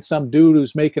you'll find some dude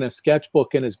who's making a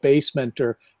sketchbook in his basement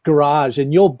or garage,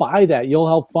 and you'll buy that. You'll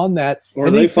help fund that. Or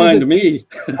and they find me.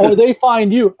 Or they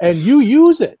find you and you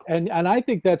use it. And I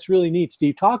think that's really neat.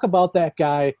 Steve, talk about that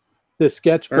guy, the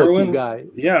sketchbook guy.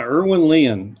 Yeah, Irwin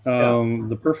Leon,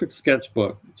 the perfect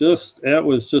sketchbook. It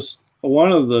was just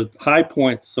one of the high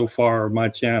points so far of my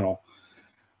channel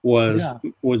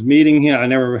was meeting him.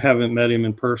 I haven't met him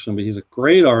in person, but he's a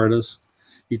great artist.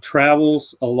 He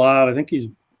travels a lot.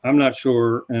 I'm not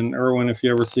sure. And Irwin, if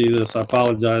you ever see this, I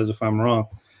apologize if I'm wrong.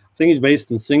 I think he's based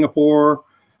in Singapore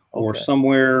or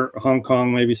somewhere, Hong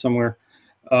Kong, maybe somewhere.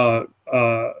 I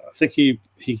think he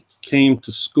came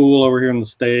to school over here in the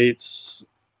States,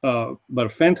 but a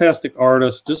fantastic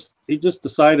artist. He just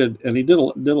decided, and he did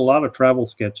a lot of travel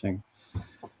sketching,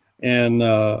 and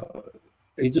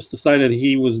he just decided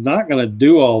he was not going to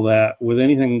do all that with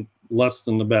anything less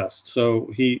than the best. So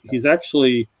he's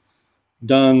actually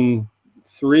done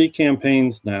 3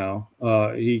 campaigns now.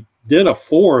 He did a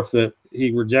 4th that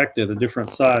he rejected, a different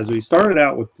size. He started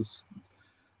out with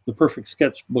the perfect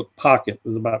sketchbook pocket. It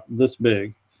was about this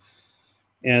big.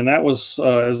 And that was,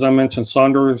 as I mentioned,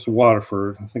 Saunders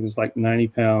Waterford. I think it's like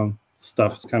 90-pound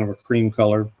stuff. It's kind of a cream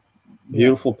color,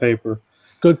 beautiful paper.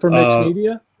 Good for mixed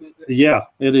media? Yeah,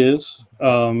 it is.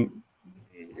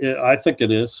 I think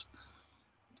it is.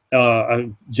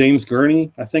 James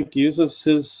Gurney, I think, uses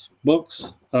his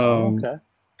books. Okay.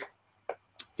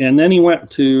 And then he went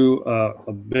to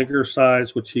a bigger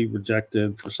size, which he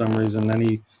rejected for some reason. Then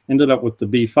he ended up with the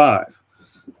B5.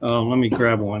 Let me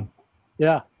grab one.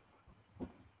 Yeah.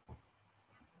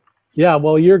 Yeah,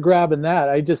 well, you're grabbing that.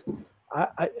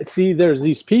 I see there's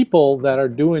these people that are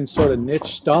doing sort of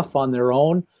niche stuff on their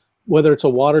own, whether it's a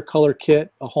watercolor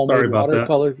kit, a homemade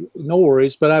watercolor. No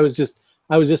worries. But I was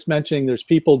just mentioning there's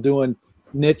people doing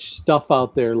niche stuff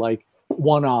out there, like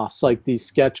one-offs, like these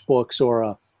sketchbooks or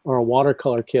a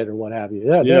watercolor kit or what have you.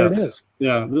 Yeah, there it is.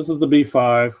 Yeah, this is the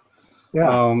B5. Yeah.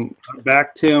 I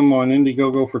backed him on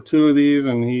Indiegogo for 2 of these,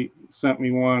 and he sent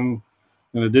me one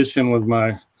in addition with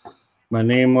my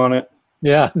name on it.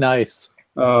 Yeah, nice.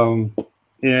 And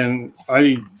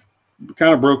I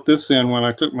kind of broke this in when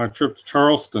I took my trip to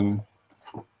Charleston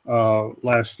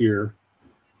last year.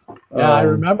 Yeah, I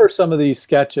remember some of these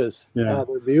sketches. Yeah,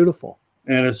 they're beautiful.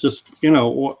 And it's just,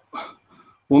 what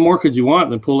more could you want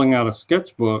than pulling out a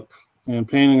sketchbook and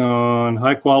painting on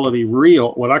high quality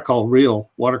what I call real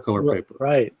watercolor paper.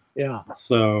 Right. Yeah.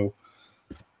 So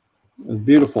it's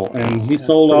beautiful. And he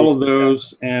sold all of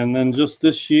those. And then just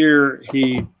this year,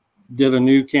 he did a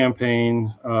new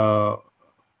campaign of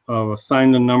a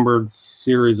signed and numbered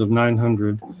series of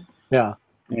 900. Yeah.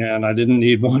 And I didn't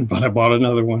need one, but I bought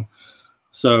another one.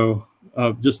 So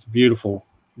just beautiful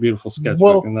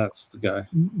sketchbook, and that's the guy.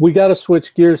 We got to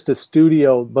switch gears to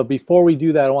studio, but before we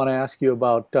do that, I want to ask you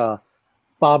about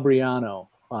Fabriano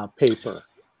paper.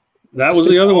 That was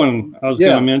the other one I was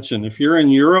going to mention. If you're in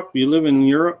Europe, you live in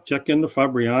Europe, check into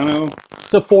Fabriano.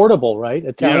 It's affordable, right?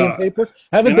 Italian paper.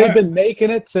 Haven't they been making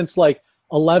it since like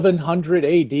 1100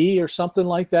 AD or something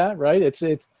like that, right?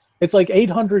 It's like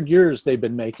 800 years they've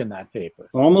been making that paper.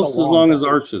 Almost as long as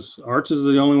Arches. Arches is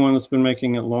the only one that's been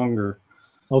making it longer.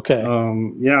 Okay.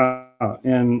 Yeah,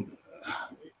 and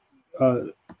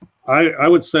I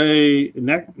would say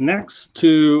next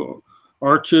to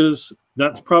Arches,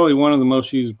 that's probably one of the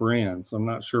most used brands. I'm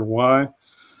not sure why.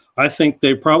 I think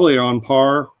they probably are on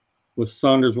par with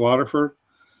Saunders Waterford.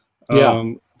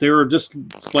 There are just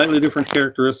slightly different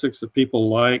characteristics that people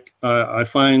like. I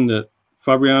find that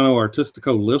Fabriano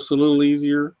Artistico lifts a little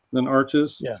easier than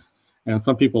Arches. Yeah. And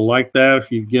some people like that.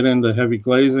 If you get into heavy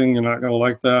glazing, you're not going to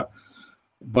like that.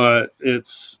 But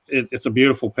it's a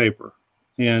beautiful paper.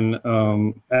 And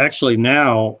actually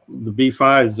now the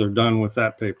B5s are done with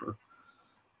that paper.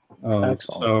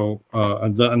 So a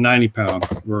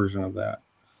 90-pound version of that.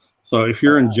 So if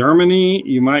you're in Germany,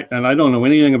 you might, and I don't know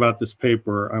anything about this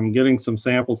paper. I'm getting some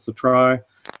samples to try.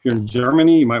 If you're in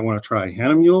Germany, you might want to try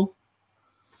Hahnemühle.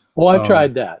 Well, I've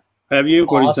tried that. Have you?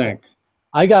 What do you think?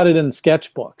 I got it in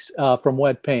sketchbooks from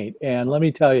Wet Paint, and let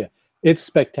me tell you, it's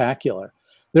spectacular.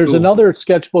 There's another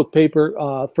sketchbook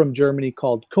paper from Germany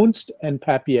called Kunst and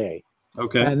Papier.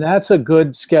 Okay. And that's a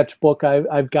good sketchbook.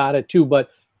 I've got it too, but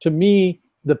to me,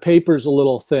 the paper's a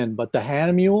little thin. But the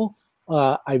Hahnemühle,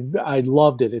 I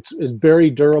loved it. It's very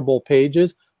durable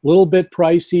pages, a little bit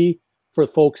pricey for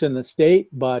folks in the state,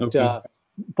 but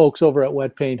folks over at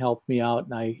Wet Paint helped me out,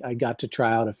 and I got to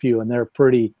try out a few, and they're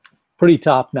pretty pretty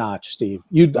top notch, Steve.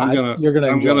 You're gonna enjoy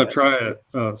I'm gonna it. try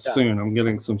it soon. I'm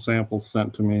getting some samples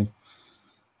sent to me,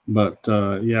 but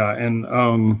yeah, and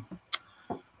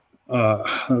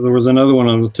there was another one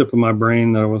on the tip of my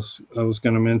brain that I was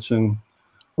going to mention.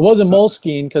 It wasn't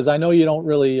Moleskine, because I know you don't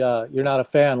really you're not a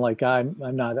fan like I'm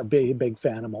not a big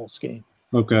fan of Moleskine.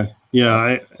 Okay,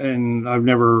 yeah,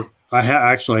 I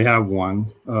actually have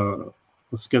one, a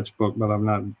sketchbook, but I've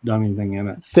not done anything in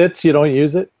it. Sits, you don't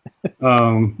use it?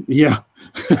 Yeah,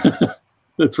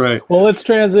 that's right. Well, let's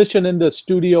transition into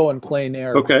studio and plein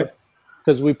air. Okay.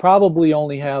 Because we probably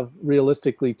only have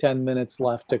realistically 10 minutes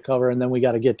left to cover, and then we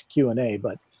got to get to Q&A.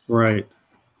 But right.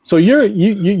 So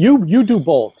you do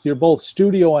both. You're both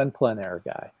studio and plein air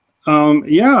guy.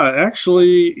 Yeah,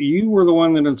 actually, you were the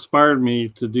one that inspired me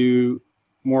to do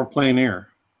more plein air.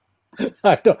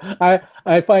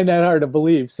 I find that hard to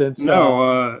believe, since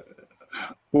well,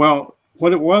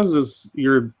 what it was is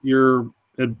your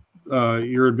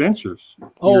adventures.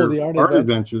 Oh, the the art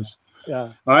adventures.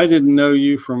 Yeah. I didn't know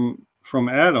you from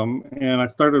Adam, and I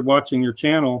started watching your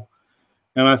channel,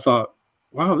 and I thought,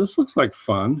 wow, this looks like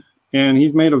fun. And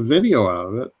he's made a video out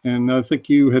of it. And I think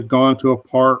you had gone to a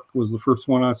park, was the first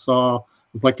one I saw. It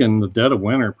was like in the dead of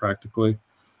winter, practically.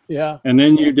 Yeah. And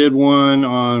then you did one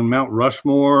on Mount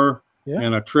Rushmore, yeah,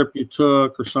 and a trip you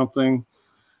took or something.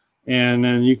 And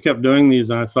then you kept doing these,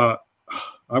 and I thought,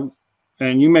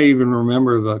 and you may even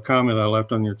remember the comment I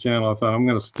left on your channel. I thought, I'm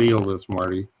going to steal this,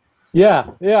 Marty. Yeah.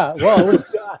 Well, it was,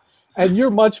 and you're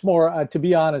much more, to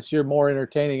be honest, you're more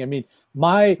entertaining. I mean,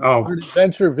 my art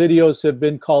adventure videos have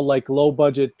been called like low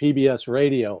budget PBS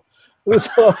radio.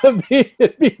 So it'd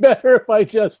be better if I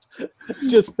just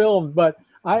filmed, but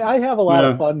I have a lot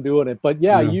of fun doing it. But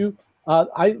yeah, you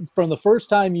from the first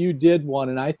time you did one,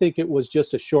 and I think it was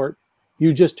just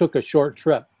you just took a short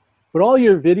trip, but all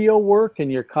your video work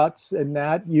and your cuts and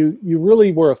that, you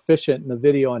really were efficient in the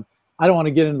video. And I don't want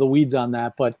to get into the weeds on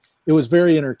that, but it was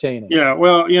very entertaining. Yeah,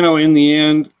 well, in the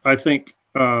end, I think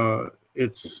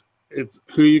it's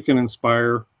who you can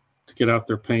inspire to get out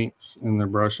their paints and their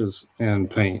brushes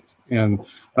and paint, and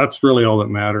that's really all that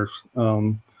matters.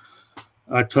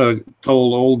 I told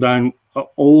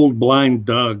old blind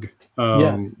Doug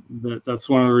that's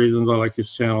one of the reasons I like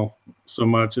his channel so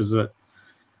much, is that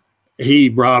he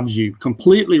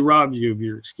completely robs you of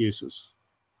your excuses.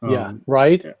 Yeah,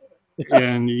 right.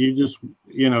 And you just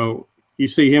you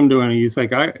see him doing it, you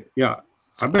think, I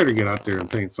better get out there and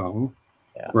paint something.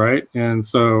 Yeah. Right. And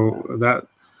so that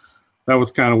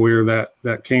was kind of where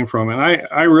that came from. And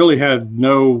I really had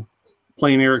no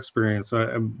plein air experience.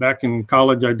 Back in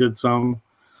college, I did some,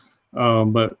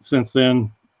 but since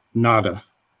then, nada.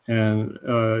 And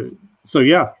so,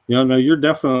 yeah, you're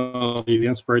definitely the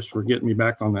inspiration for getting me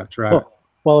back on that track.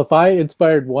 Well, if I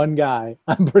inspired one guy,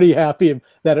 I'm pretty happy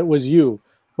that it was you.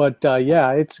 But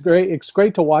yeah, it's great. It's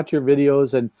great to watch your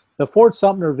videos. And the Fort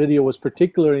Sumter video was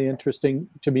particularly interesting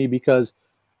to me because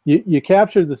you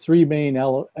captured the three main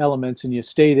elements, and you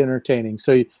stayed entertaining.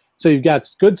 So you've got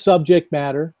good subject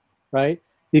matter, right?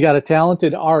 You got a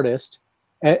talented artist,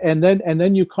 and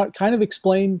then you kind of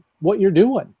explain what you're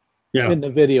doing in the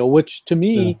video, which to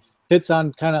me hits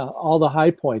on kind of all the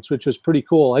high points, which was pretty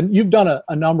cool. And you've done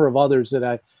a number of others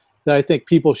that I think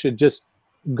people should just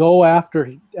go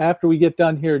after we get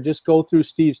done here. Just go through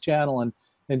Steve's channel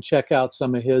and check out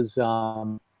some of his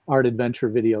art adventure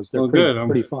videos. They're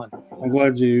pretty fun. I'm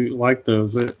glad you like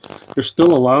those. There's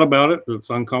still a lot about it that's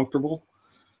uncomfortable.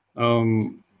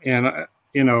 And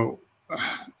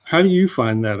how do you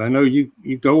find that? I know you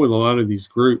go with a lot of these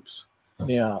groups.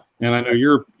 Yeah. And I know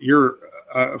you're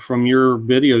from your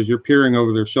videos, you're peering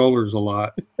over their shoulders a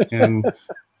lot. And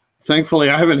thankfully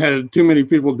I haven't had too many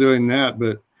people doing that,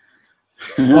 but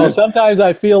well, sometimes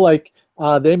I feel like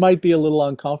they might be a little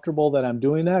uncomfortable that I'm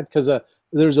doing that, because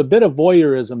there's a bit of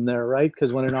voyeurism there, right?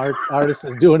 Because when an artist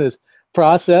is doing his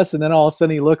process, and then all of a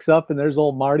sudden he looks up and there's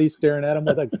old Marty staring at him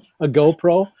with a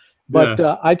GoPro.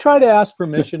 But I try to ask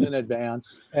permission in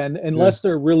advance, and unless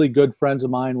they're really good friends of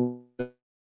mine,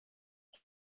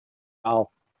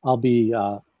 I'll be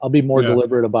more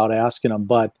deliberate about asking them.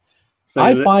 But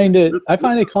I find it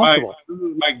comfortable. This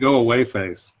is my go away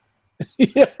face.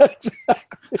 Yeah,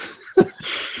 exactly.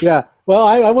 Yeah. Well,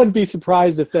 I wouldn't be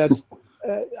surprised if that's.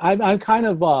 I'm kind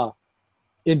of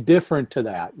indifferent to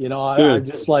that. I'm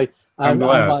just like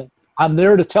I'm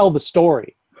there to tell the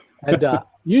story, and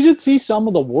you should see some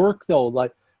of the work though.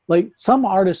 Like some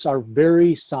artists are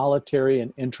very solitary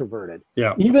and introverted.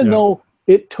 Yeah. Even though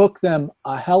it took them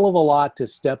a hell of a lot to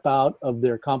step out of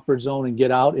their comfort zone and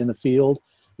get out in the field.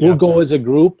 We'll go as a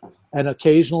group, and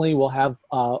occasionally we'll have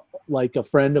like a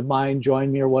friend of mine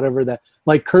join me or whatever. That,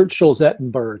 like Kurt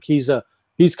Schulzettenberg, he's a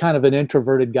he's kind of an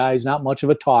introverted guy. He's not much of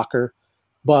a talker,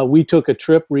 but we took a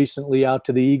trip recently out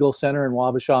to the Eagle Center in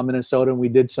Wabasha, Minnesota, and we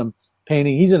did some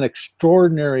painting. He's an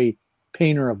extraordinary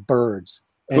painter of birds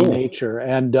and nature,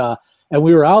 and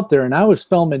we were out there, and I was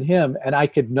filming him, and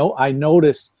I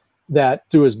noticed that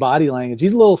through his body language,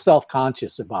 he's a little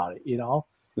self-conscious about it, you know.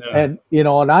 Yeah. And you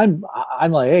know, and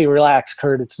I'm like, hey, relax,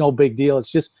 Kurt. It's no big deal. It's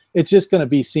just going to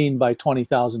be seen by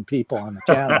 20,000 people on the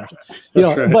channel, you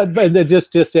know. Right. But it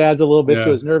just adds a little bit to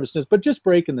his nervousness. But just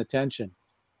breaking the tension.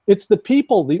 It's the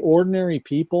people, the ordinary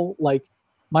people. Like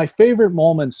my favorite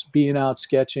moments being out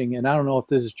sketching, and I don't know if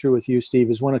this is true with you,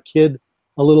 Steve, is when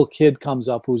a little kid comes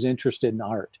up who's interested in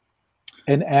art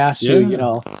and asks you, you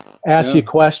know, you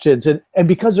questions, and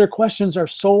because their questions are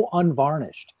so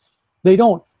unvarnished, they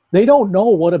don't know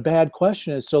what a bad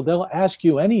question is, so they'll ask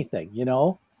you anything, you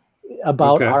know,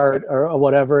 about art or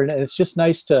whatever, and it's just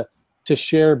nice to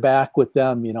share back with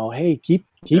them, you know, hey, keep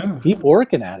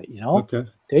working at it, you know,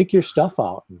 take your stuff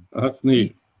out. That's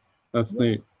neat. That's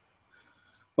neat.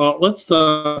 Well, let's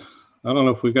I don't know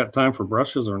if we got time for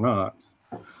brushes or not.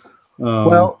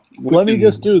 Well, let me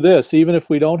just do this. Even if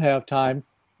we don't have time,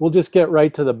 we'll just get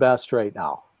right to the best right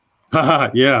now.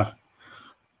 Yeah.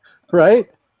 Right?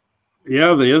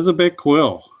 Yeah, there is a big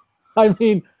quill. I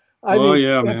mean,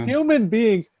 yeah, if human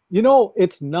beings, you know,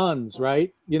 it's nuns,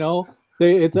 right? You know,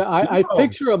 I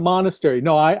picture a monastery.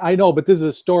 No, I know, but this is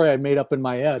a story I made up in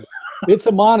my head. It's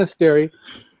a monastery,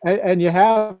 and you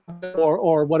have,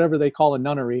 or whatever they call a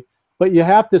nunnery, but you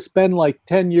have to spend like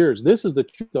 10 years. This is the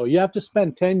truth, though. You have to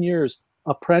spend 10 years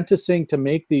apprenticing to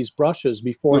make these brushes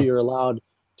before you're allowed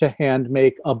to hand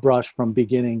make a brush from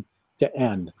beginning to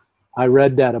end. I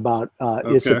read that about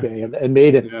Isabey and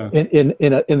made it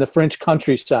in the French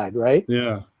countryside, right?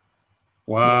 Yeah.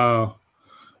 Wow.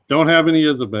 Don't have any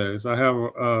Isabeys. I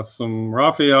have some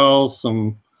Raphaels,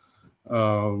 some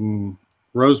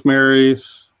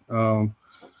Rosemary's.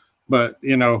 But,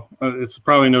 you know, it's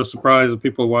probably no surprise that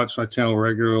people watch my channel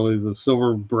regularly. The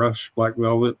silver brush black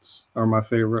velvets are my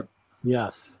favorite.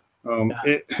 Yes.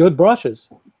 Good brushes.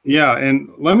 Yeah. And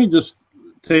let me just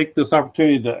take this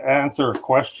opportunity to answer a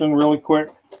question really quick.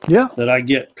 Yeah. That I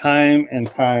get time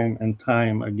and time and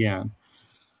time again.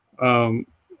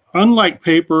 Unlike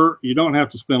paper, you don't have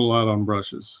to spend a lot on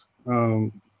brushes.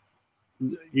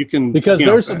 You can, because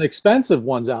there's some expensive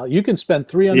ones out. You can spend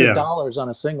 $300 on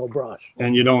a single brush,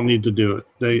 and you don't need to do it.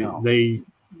 They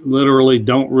literally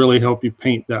don't really help you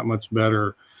paint that much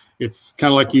better. It's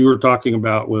kind of like you were talking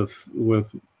about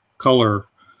with color.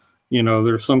 You know,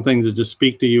 there's some things that just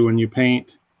speak to you when you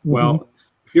paint. Well,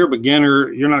 if you're a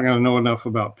beginner, you're not going to know enough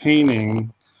about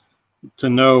painting to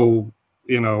know,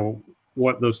 you know,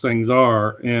 what those things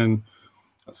are. And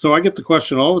so I get the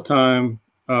question all the time,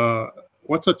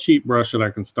 what's a cheap brush that I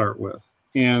can start with?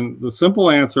 And the simple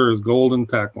answer is Golden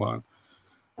Taklon.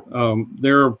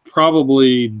 There are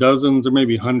probably dozens or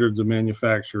maybe hundreds of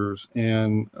manufacturers,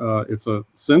 and it's a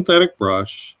synthetic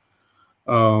brush.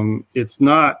 It's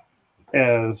not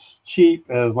as cheap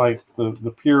as like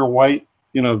the pure white,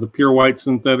 you know, the pure white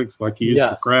synthetics like you use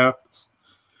for crafts.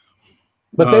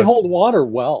 But they hold water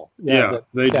well. Yeah,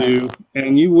 they do.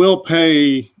 And you will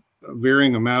pay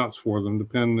varying amounts for them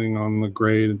depending on the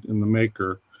grade and the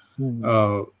maker.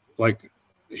 Like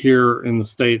here in the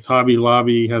States, Hobby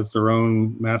Lobby has their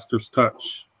own Master's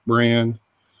Touch brand.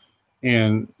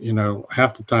 And, you know,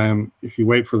 half the time, if you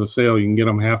wait for the sale, you can get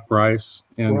them half price.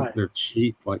 And they're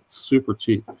cheap, like super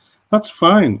cheap. That's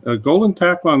fine. Golden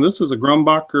Taklon, this is a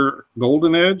Grumbacher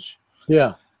Golden Edge.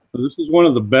 Yeah. So this is one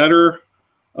of the better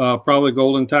probably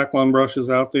Golden Taklon brushes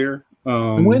out there.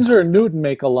 And Winsor and Newton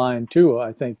make a line too,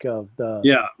 I think, of the...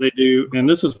 Yeah, they do. And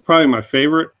this is probably my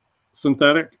favorite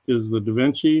synthetic is the Da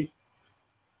Vinci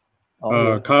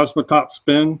Cosmotop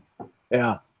Spin.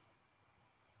 Yeah.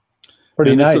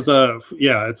 Pretty nice. This is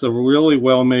it's a really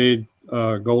well-made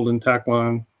Golden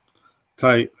Taklon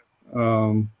type.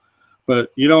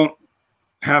 But you don't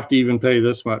have to even pay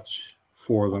this much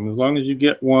for them. As long as you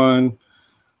get one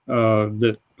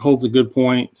that holds a good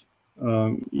point,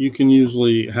 you can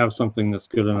usually have something that's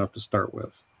good enough to start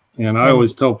with. And I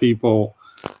always tell people,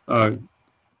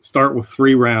 start with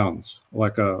 3 rounds,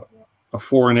 like a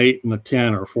 4 and 8 and a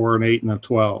 10, or 4 and 8 and a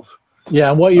 12. Yeah,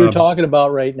 and what you're talking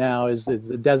about right now is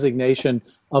the designation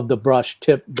of the brush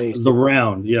tip base. The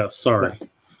round, yes, sorry.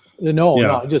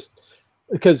 No, just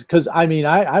because I mean,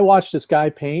 I watched this guy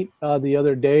paint the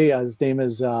other day. His name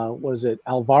is, was it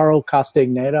Alvaro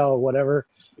Castagneda or whatever?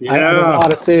 Yeah. I don't know how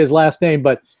to say his last name,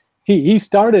 but he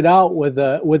started out with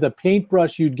a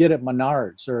paintbrush you'd get at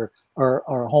Menards or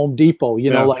Home Depot,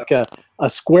 you know, like a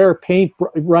square paint,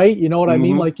 right? You know what I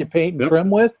mean? Like you paint and trim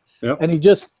with. And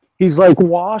he he's like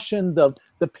washing the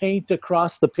paint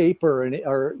across the paper and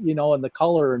and the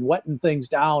color and wetting things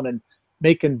down and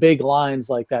making big lines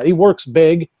like that. He works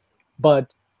big,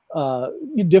 but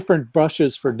different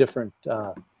brushes for different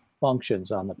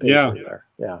functions on the paper there.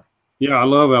 Yeah. Yeah, I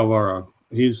love Alvaro.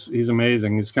 He's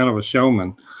amazing. He's kind of a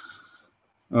showman.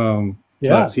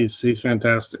 But he's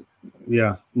fantastic.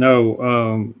 Yeah.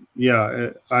 No.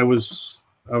 I was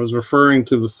referring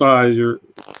to the size. You're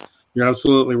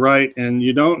absolutely right. And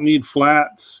you don't need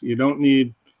flats. You don't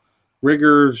need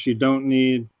riggers. You don't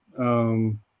need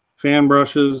fan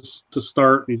brushes to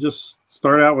start. You just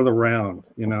start out with a round.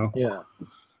 Yeah.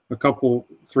 A couple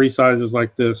 3 sizes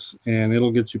like this, and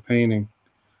it'll get you painting.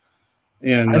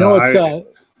 And I know it's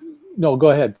no, go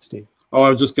ahead, Steve. Oh, I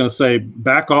was just going to say,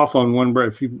 back off on one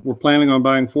brush. If you were planning on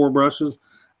buying 4 brushes,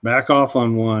 back off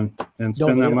on one and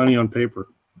spend that money on paper.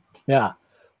 Yeah.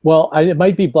 Well, it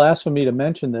might be blasphemy to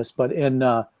mention this, but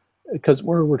because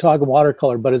we're talking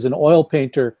watercolor, but as an oil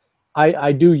painter,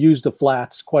 I do use the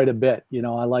flats quite a bit.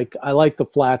 I like the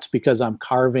flats because I'm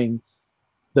carving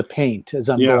the paint as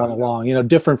I'm going along.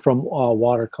 Different from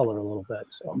watercolor a little bit.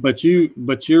 So. But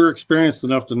you're experienced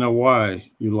enough to know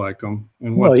why you like them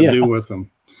and what to do with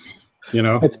them.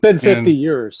 It's been 50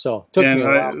 years, so it took me a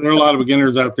while. There are a lot of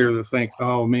beginners out there that think,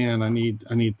 oh man, I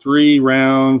need 3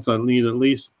 rounds, I need at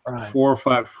least 4 or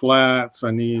 5 flats,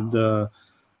 I need a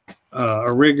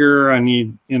rigger, I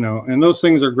need and those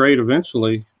things are great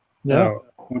eventually.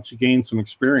 Once you gain some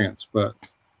experience, but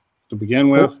to begin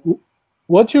with.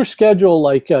 What's your schedule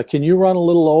like? Can you run a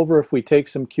little over if we take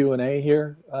some Q&A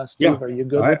here, Steve? Yeah, are you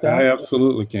good with that? I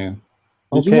absolutely can.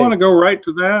 Did you want to go right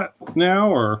to that now,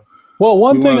 or? Well,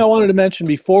 one thing I wanted to mention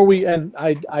before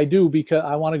I do, because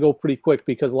I want to go pretty quick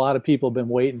because a lot of people have been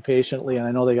waiting patiently, and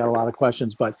I know they got a lot of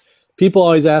questions, but people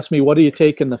always ask me, what do you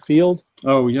take in the field?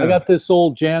 Oh, yeah. I got this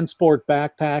old JanSport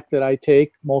backpack that I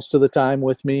take most of the time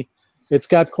with me. It's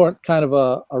got kind of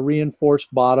a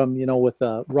reinforced bottom, with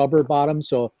a rubber bottom,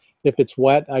 so if it's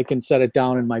wet, I can set it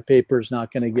down and my paper's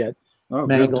not going to get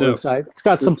mangled inside. It's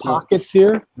got some pockets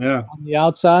here on the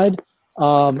outside.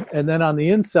 And then on the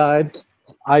inside,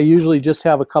 I usually just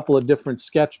have a couple of different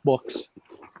sketchbooks.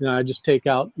 I just take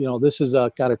out, this is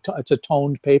it's a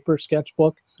toned paper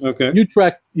sketchbook. Okay.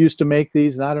 Utrecht used to make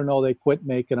these, and I don't know, they quit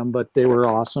making them, but they were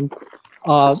awesome.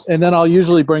 And then I'll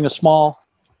usually bring a small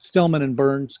Stillman and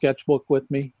Byrne sketchbook with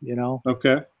me,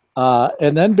 Okay.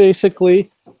 And then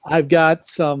basically I've got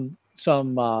some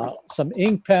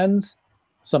ink pens,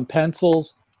 some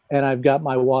pencils, and I've got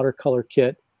my watercolor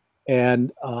kit.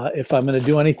 And if I'm going to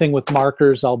do anything with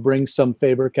markers, I'll bring some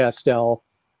Faber-Castell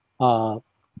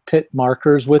Pitt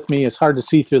markers with me. It's hard to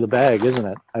see through the bag, isn't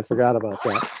it? I forgot about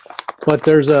that. But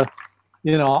there's I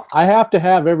have to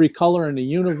have every color in the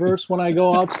universe when I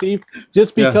go out, Steve,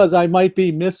 just because I might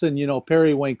be missing,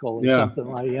 periwinkle or something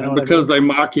like, and because they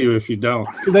mock you if you don't.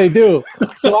 They do.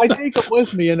 So I take them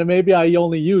with me, and maybe I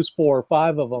only use 4 or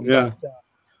 5 of them. Yeah. But,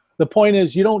 the point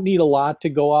is, you don't need a lot to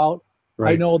go out.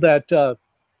 Right. I know that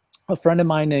a friend of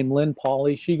mine named Lynn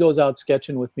Pauley, she goes out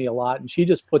sketching with me a lot, and she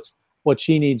just puts what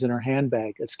she needs in her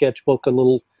handbag: a sketchbook, a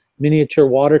little miniature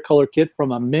watercolor kit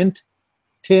from a mint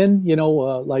tin,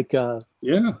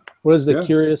 what is the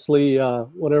Curiously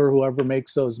whoever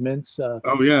makes those mints.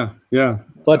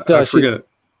 But I forget.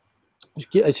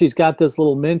 She's got this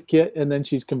little mint kit, and then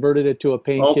she's converted it to a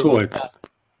paint Altoids. kit.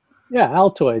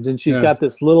 Altoids, and she's got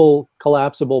this little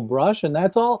collapsible brush, and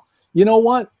that's all. You know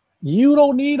what? You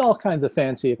don't need all kinds of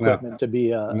fancy equipment to be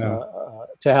to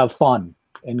have fun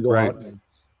and go out and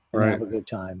have a good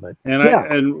time. But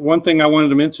and one thing I wanted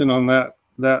to mention on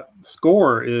that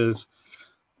score is,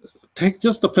 take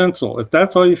just a pencil. If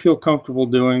that's all you feel comfortable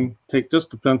doing, take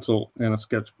just a pencil and a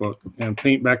sketchbook and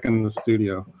paint back in the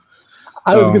studio.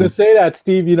 I was going to say that,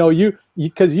 Steve,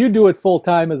 because you do it full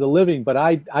time as a living, but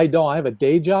I don't. I have a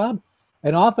day job,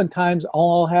 and oftentimes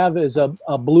all I'll have is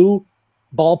a blue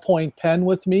ballpoint pen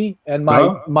with me and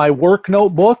my work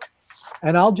notebook,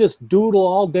 and I'll just doodle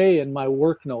all day in my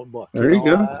work notebook. There you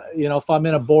go. If I'm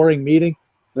in a boring meeting,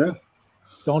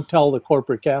 don't tell the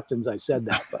corporate captains I said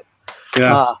that, but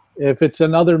if it's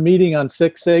another meeting on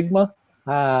Six Sigma,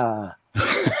 yeah,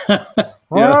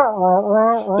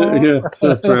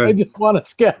 that's right. I just want to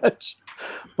sketch.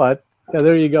 But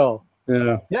there you go.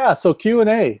 Yeah. So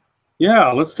Q&A.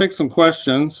 Yeah, let's take some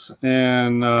questions,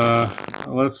 and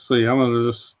let's see. I'm gonna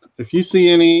just, if you see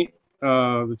any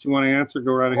that you want to answer,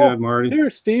 go right ahead, Marty.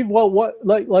 Here, Steve. Well,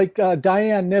 like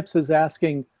Diane Nips is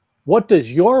asking, what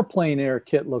does your plein air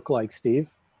kit look like, Steve?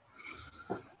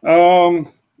 I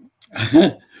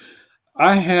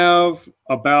have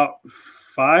about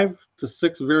 5 to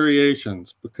 6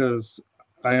 variations, because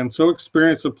I am so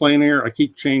experienced at plein air, I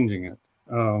keep changing it.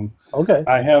 Okay.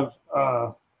 I have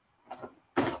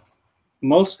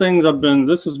most things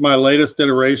this is my latest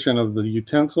iteration of the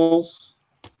utensils.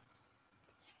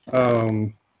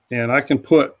 And I can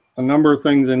put a number of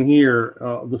things in here.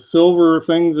 The silver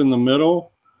things in the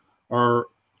middle are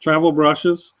travel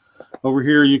brushes. Over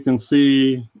here you can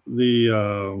see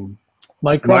the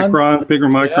Microns? bigger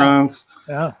microns.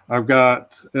 Yeah. I've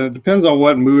got, it depends on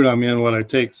what mood I'm in, what I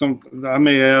take. I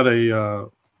may add a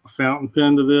fountain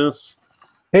pen to this.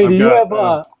 Hey, do I've you got,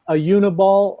 have a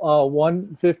Uniball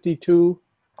 152,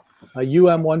 a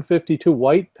UM152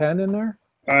 white pen in there?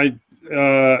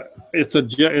 It's a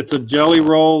jelly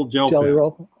roll gel Jelly pen.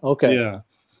 roll? Okay. Yeah.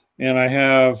 And I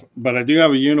do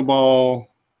have a Uniball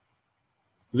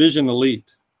Vision Elite.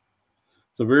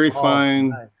 It's a very fine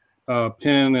nice.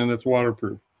 pen, and it's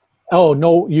waterproof. Oh,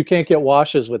 no, you can't get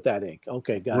washes with that ink.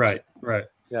 Okay, gotcha. Right.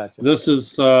 Gotcha. This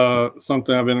is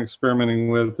something I've been experimenting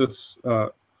with. This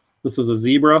is a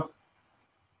Zebra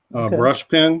brush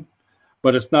pen,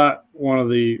 but it's not one of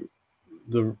the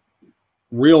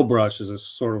real brushes. It's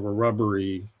sort of a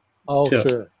rubbery tip.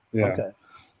 Sure. Yeah. Okay.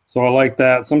 So I like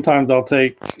that. Sometimes I'll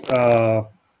take the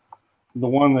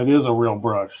one that is a real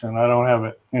brush, and I don't have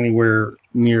it anywhere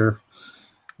near.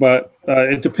 But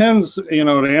it depends, to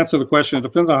answer the question, it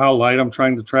depends on how light I'm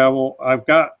trying to travel. I've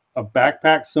got a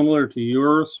backpack similar to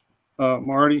yours,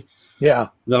 Marty. Yeah.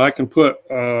 That I can put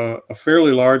a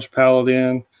fairly large palette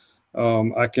in.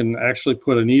 I can actually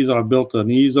put an easel. I built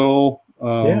an easel.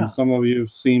 Some of you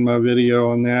have seen my video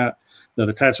on that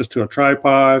attaches to a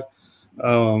tripod.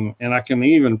 And I can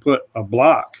even put a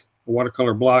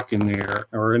watercolor block in there,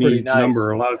 or any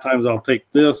number. A lot of times I'll take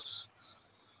this.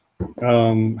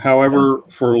 However,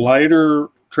 for lighter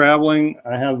traveling,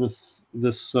 I have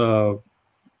this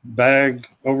bag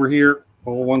over here.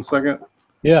 Hold 1 second.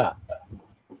 Yeah.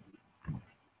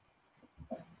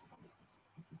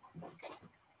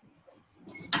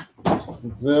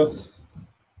 This.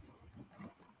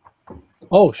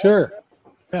 Oh, sure.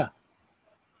 Yeah.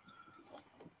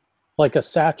 Like a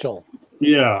satchel.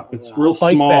 Yeah, it's real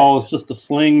small. It's just a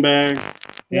sling bag.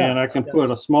 Yeah. And I can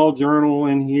put a small journal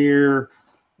in here.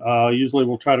 Usually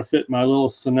we'll try to fit my little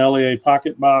Sennelier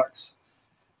pocket box.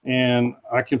 And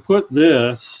I can put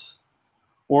this,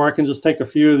 or I can just take a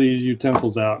few of these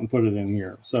utensils out and put it in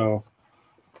here. So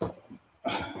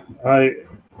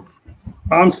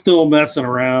I'm still messing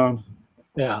around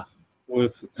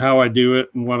with how I do it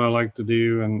and what I like to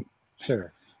do. And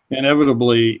sure,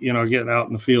 inevitably, getting out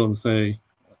in the field and say,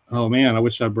 oh man, I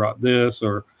wish I brought this,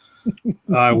 or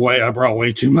I brought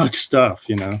way too much stuff,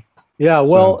 Yeah,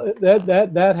 well,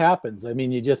 that happens. I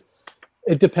mean,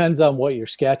 it depends on what you're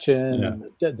sketching, and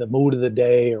the mood of the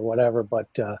day or whatever. But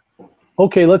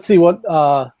okay, let's see what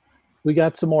we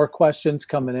got. Some more questions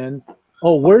coming in.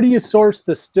 Oh, where do you source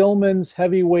the Stillman's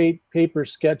heavyweight paper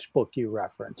sketchbook you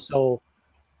reference? So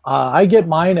I get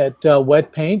mine at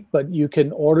Wet Paint, but you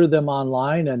can order them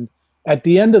online. And at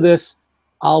the end of this,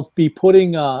 I'll be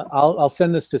putting I'll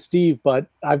send this to Steve, but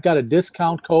I've got a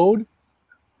discount code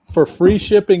for free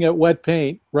shipping at Wet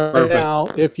Paint right now.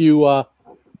 If you're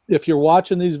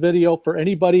watching these video, for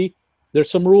anybody, there's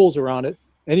some rules around it.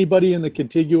 Anybody in the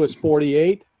contiguous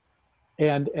 48,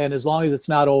 and as long as it's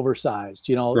not oversized,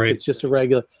 it's just a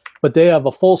regular. But they have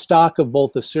a full stock of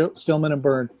both the Stillman and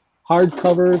Byrne hard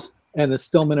covers and the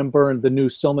Stillman and Byrne, the new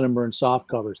Stillman and Byrne soft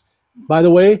covers. By the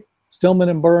way, Stillman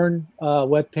and Byrne,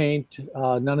 Wet Paint,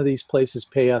 none of these places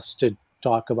pay us to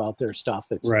talk about their stuff.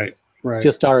 It's right.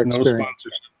 just our experience. No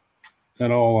sponsorship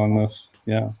at all on this.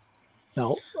 Yeah.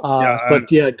 No. But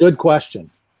good question.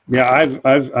 Yeah,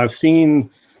 I've seen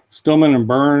Stillman and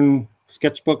Byrne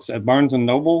sketchbooks at Barnes and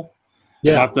Noble.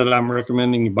 Yeah. Not that I'm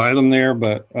recommending you buy them there,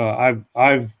 but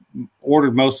I've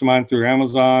ordered most of mine through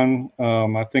Amazon.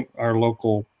 I think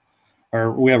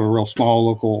we have a real small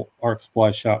local art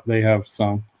supply shop. They have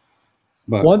some.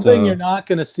 But one thing you're not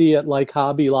going to see at like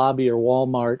Hobby Lobby or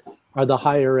Walmart are the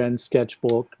higher end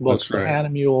sketchbook books, the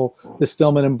Hahnemühle, the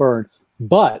Stillman and Byrne.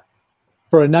 But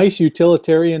for a nice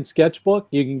utilitarian sketchbook,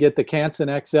 you can get the Canson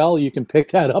XL. You can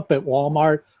pick that up at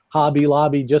Walmart, Hobby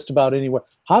Lobby, just about anywhere.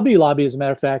 Hobby Lobby, as a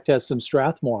matter of fact, has some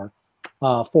Strathmore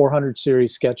 400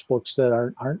 series sketchbooks that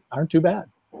aren't too bad.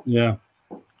 Yeah,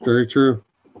 very true.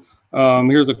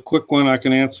 Here's a quick one I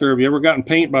can answer. Have you ever gotten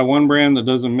paint by one brand that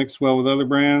doesn't mix well with other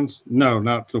brands? No,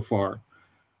 not so far.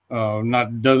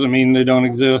 Doesn't mean they don't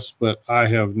exist, but I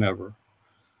have never.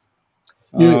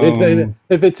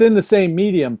 If it's in the same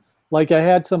medium, like I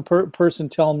had some person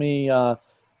tell me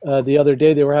the other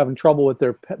day they were having trouble with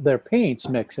their paints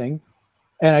mixing,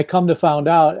 and I come to find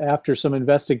out after some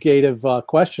investigative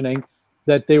questioning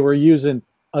that they were using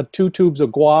 2 tubes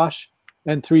of gouache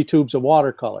and 3 tubes of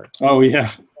watercolor. Oh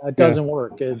yeah. It doesn't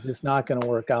work. It's just not going to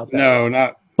work out that No, way.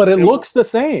 not. But it looks the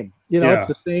same. You know, Yeah. it's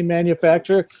the same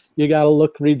manufacturer. You got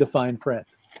to read the fine print.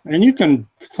 And you can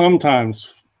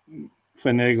sometimes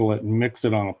finagle it and mix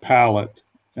it on a palette,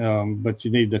 but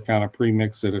you need to kind of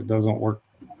pre-mix it. It doesn't work,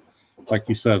 like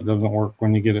you said, it doesn't work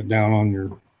when you get it down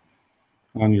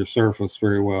on your surface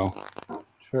very well.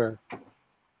 Sure.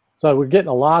 So we're getting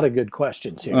a lot of good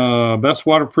questions here. Best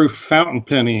waterproof fountain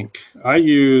pen ink. I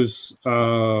use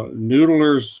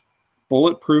Noodler's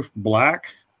Bulletproof Black.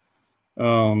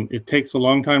 It takes a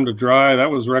long time to dry. That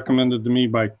was recommended to me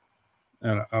by,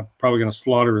 I'm probably going to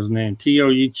slaughter his name,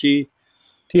 Tioichi.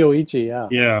 Tioichi, yeah.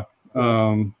 Yeah.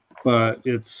 But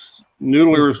it's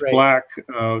Noodler's Black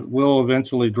will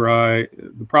eventually dry.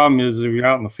 The problem is if you're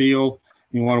out in the field,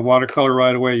 you want to watercolor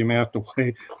right away, you may have to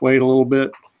wait a little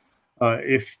bit.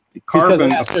 If carbon, because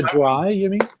it has to dry, you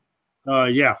mean?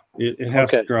 Yeah, it has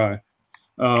to dry.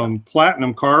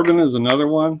 Platinum carbon is another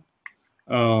one.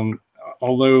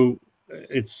 Although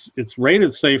it's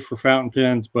rated safe for fountain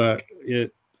pens, but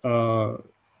it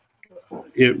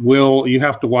will, you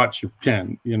have to watch your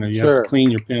pen. You know, you have to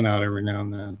clean your pen out every now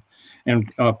and then.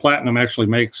 And Platinum actually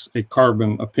makes a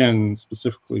pen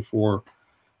specifically for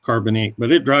carbon ink,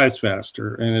 but it dries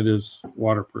faster and it is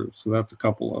waterproof. So that's a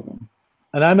couple of them.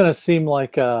 And I'm going to seem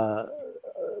like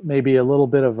maybe a little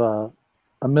bit of a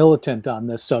militant on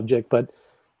this subject, but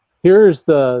here's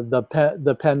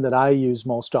the pen that I use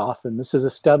most often. This is a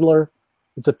Staedtler.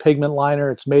 It's a pigment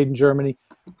liner. It's made in Germany.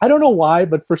 I don't know why,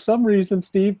 but for some reason,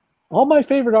 Steve, all my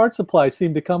favorite art supplies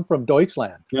seem to come from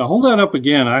Deutschland. Yeah, hold that up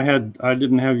again. I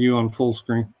didn't have you on full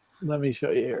screen. Let me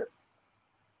show you here.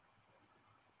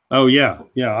 Oh yeah,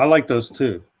 I like those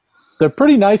too. They're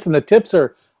pretty nice, and the tips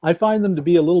are, I find them to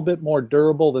be a little bit more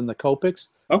durable than the Copics.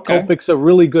 Okay. Copics are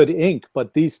really good ink,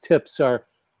 but these tips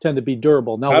tend to be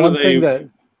durable. Now,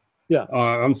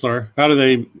 I'm sorry. How do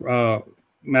they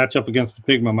match up against the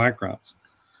Pigma Microns?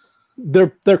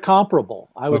 They're comparable.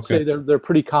 I would say they're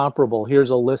pretty comparable.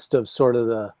 Here's a list of sort of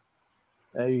the,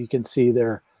 you can see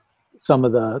there some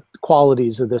of the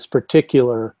qualities of this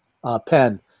particular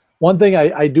pen. One thing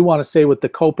I do want to say with the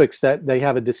Copics that they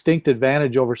have a distinct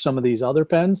advantage over some of these other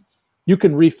pens. You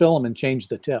can refill them and change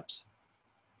the tips.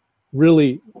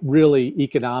 Really, really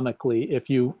economically, if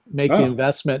you make the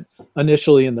investment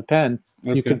initially in the pen,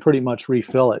 you can pretty much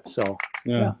refill it. So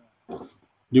yeah.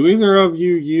 Do either of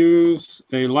you use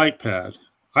a light pad?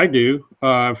 I do.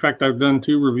 In fact, I've done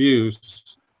 2 reviews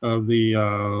of the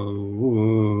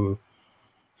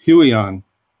Huion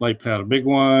light pad, a big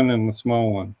one and the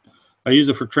small one. I use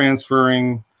it for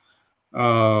transferring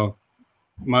my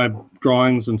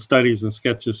drawings and studies and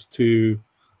sketches to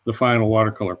the final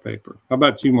watercolor paper. How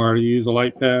about you, Marty? You use a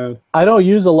light pad? I don't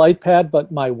use a light pad, but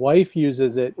my wife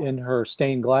uses it in her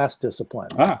stained glass discipline.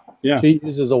 Yeah. She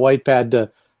uses a white pad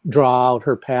to draw out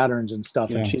her patterns and stuff,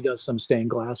 and she does some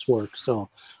stained glass work. So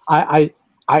I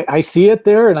see it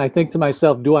there, and I think to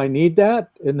myself, do I need that?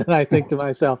 And then I think to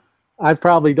myself, I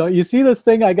probably don't. You see this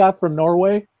thing I got from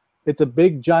Norway? It's a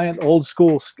big, giant, old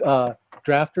school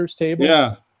drafter's table.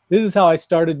 Yeah. This is how I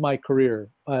started my career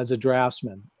as a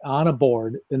draftsman, on a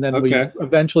board, and then we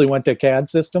eventually went to CAD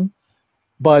system.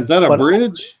 But is that a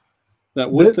bridge? That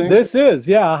wood thing? This is,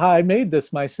 I made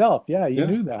this myself. Yeah, you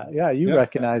knew that. Yeah, you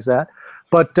recognize that.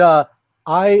 But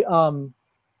I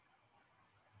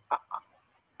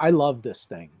love this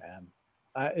thing, man.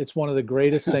 It's one of the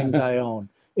greatest things I own.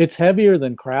 It's heavier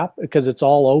than crap because it's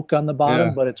all oak on the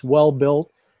bottom, but it's well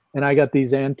built, and I got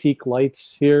these antique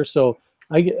lights here, so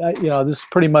I this is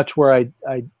pretty much where I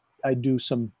do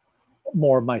some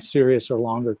more of my serious or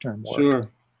longer term work. Sure.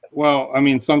 Well, I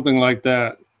mean, something like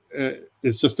that,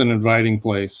 it's just an inviting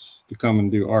place to come and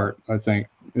do art. I think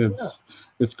it's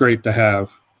great to have.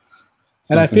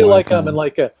 And I feel like I'm in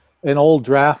like an old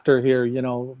drafter here,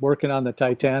 working on the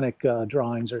Titanic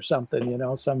drawings or something,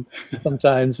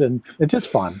 sometimes, and it's just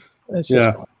fun. It's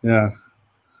just fun. Yeah.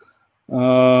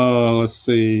 Let's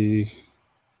see.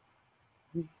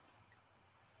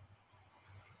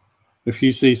 If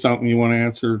you see something you want to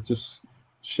answer, just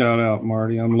shout out,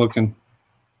 Marty. I'm looking.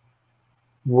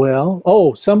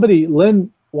 Well, somebody,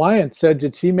 Lynn Wyant, said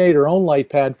that she made her own light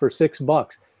pad for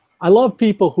 $6. I love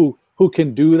people who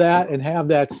can do that and have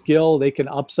that skill. They can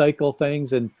upcycle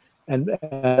things, and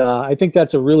I think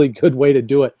that's a really good way to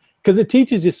do it because it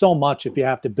teaches you so much if you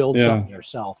have to build something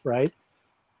yourself, right?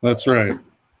 That's right.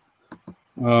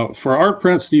 For art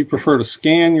prints, do you prefer to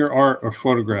scan your art or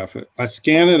photograph it? I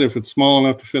scan it if it's small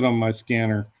enough to fit on my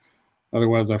scanner.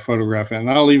 Otherwise, I photograph it.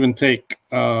 And I'll even take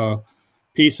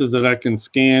pieces that I can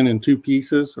scan in 2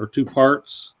 pieces or 2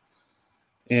 parts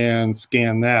and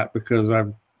scan that, because I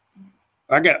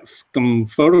got some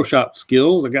Photoshop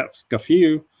skills. I got a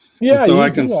few. Yeah, and so you I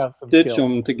do can have some stitch skills.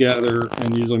 them together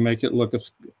and usually make it look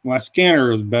my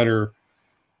scanner is better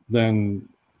than,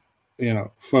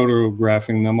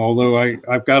 photographing them. Although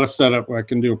I've got a setup where I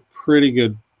can do a pretty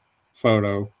good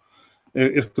photo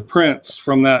if the prints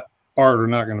from that art are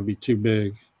not going to be too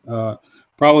big.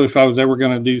 Probably if I was ever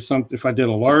going to do something, if I did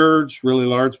a really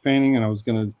large painting and I was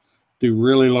going to do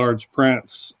really large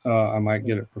prints, I might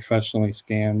get it professionally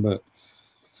scanned. But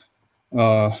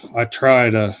I try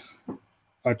to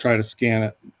scan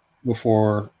it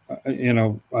before,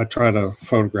 I try to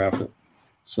photograph it.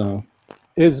 So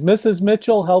Is Mrs.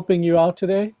 Mitchell helping you out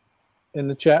today in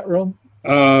the chat room?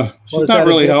 she's not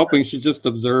really helping. She's just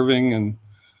observing and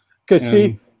because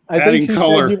I think she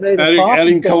said you made a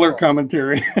adding color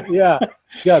commentary. Yeah.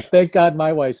 Thank God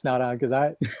my wife's not on,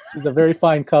 because she's a very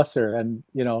fine cusser, and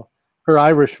her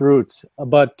Irish roots.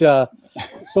 But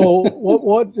so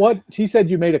what? She said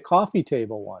you made a coffee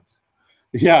table once.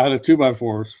 Yeah, out of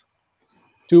 2x4s.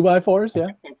 2x4s, yeah.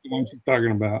 That's the one she's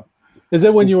talking about. Is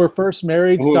it when you were first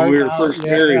married? When we were first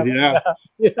married, yeah.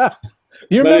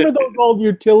 You remember those old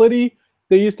utility?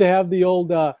 They used to have the old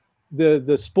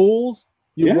the spools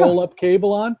you roll up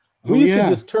cable on. We used to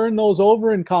just turn those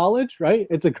over in college, right?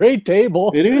 It's a great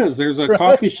table. It is. There's a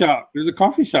coffee shop. There's a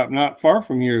coffee shop not far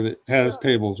from here that has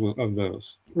tables of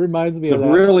those. Reminds me of that.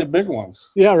 Really big ones.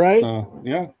 Yeah, right. So,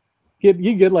 yeah.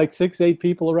 You get like 6-8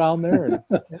 people around there. And,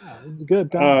 it's a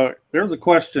good time. There's a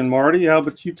question, Marty. How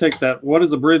about you take that? What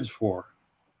is a bridge for?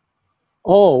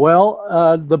 Oh,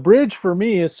 well, the bridge for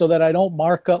me is so that I don't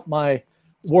mark up my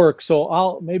work.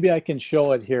 So maybe I can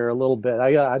show it here a little bit.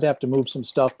 I'd have to move some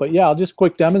stuff, but yeah, I'll just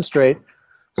quick demonstrate.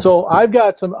 So I've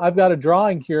got a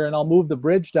drawing here, and I'll move the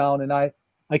bridge down, and I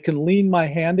can lean my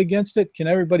hand against it. Can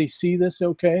everybody see this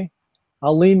okay?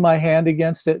 I'll lean my hand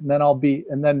against it, and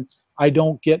then I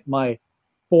don't get my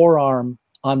forearm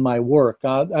on my work.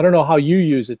 I don't know how you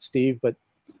use it, Steve, but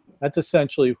that's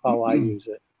essentially how I use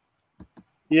it.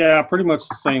 Yeah, pretty much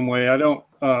the same way.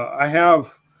 I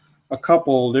have a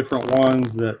couple different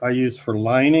ones that I use for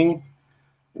lining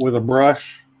with a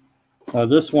brush.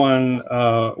 This one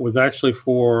was actually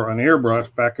for an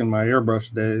airbrush back in my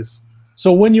airbrush days.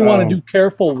 So when you want to do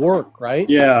careful work, right?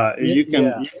 Yeah, you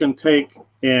can take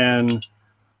and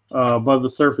above the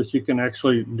surface, you can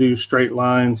actually do straight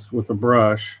lines with a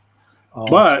brush. Oh,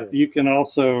 but you can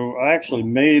also, I actually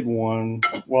made one.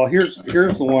 Well, here's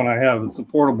the one I have. It's a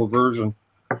portable version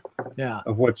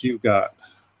of what you've got.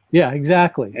 Yeah,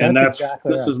 exactly. And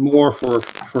this is more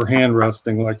for hand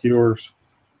resting like yours.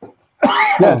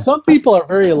 Yeah, some people are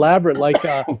very elaborate. Like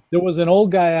there was an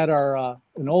old guy at our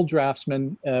an old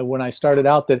draftsman when I started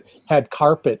out that had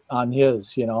carpet on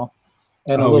his,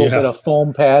 and a little bit of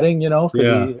foam padding,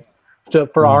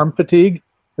 for arm fatigue.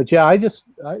 But yeah,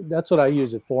 that's what I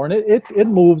use it for, and it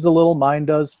moves a little. Mine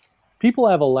does. People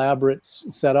have elaborate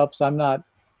setups. I'm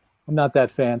not that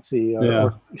fancy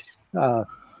or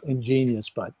ingenious,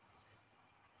 but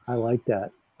I like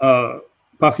that.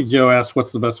 Puffy Joe asked,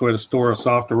 what's the best way to store a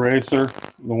soft eraser?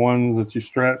 The ones that you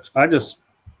stretch. I just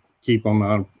keep them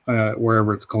on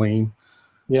wherever it's clean.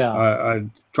 Yeah. I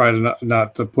try to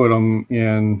not to put them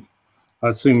in. I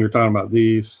assume you're talking about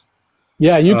these.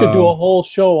 Yeah, you could do a whole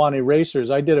show on erasers.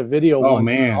 I did a video once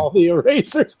on all the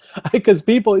erasers because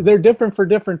they're different for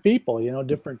different people.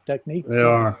 Different techniques. They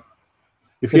are.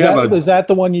 Is that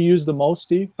the one you use the most,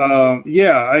 Steve?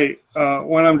 Yeah,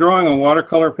 when I'm drawing on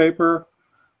watercolor paper,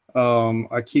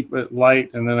 I keep it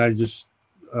light, and then I just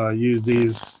use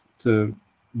these to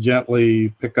gently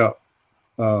pick up,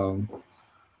 the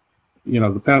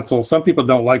pencil. Some people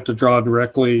don't like to draw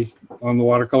directly on the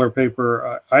watercolor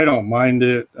paper. I don't mind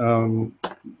it.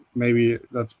 Maybe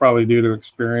that's probably due to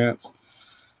experience.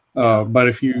 But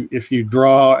if you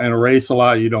draw and erase a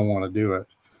lot, you don't want to do it.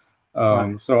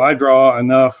 So I draw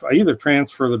enough. I either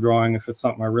transfer the drawing if it's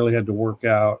something I really had to work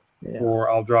out, or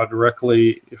I'll draw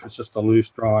directly if it's just a loose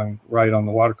drawing right on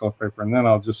the watercolor paper, and then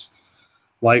I'll just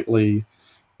lightly,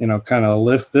 kind of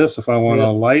lift this if I want to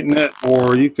lighten it.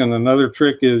 Or another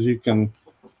trick is you can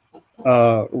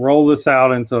roll this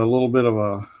out into a little bit of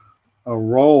a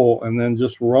roll, and then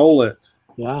just roll it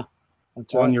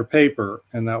on your paper,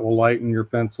 and that will lighten your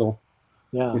pencil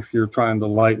if you're trying to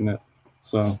lighten it.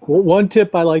 So one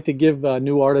tip I like to give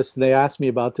new artists, and they ask me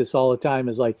about this all the time,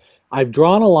 is like, I've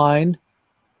drawn a line,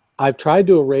 I've tried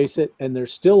to erase it, and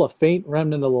there's still a faint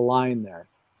remnant of the line there.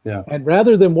 Yeah. And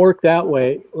rather than work that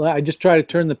way, I just try to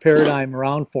turn the paradigm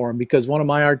around for them, because one of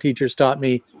my art teachers taught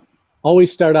me,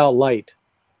 always start out light.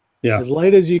 Yeah. As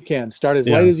light as you can. Start as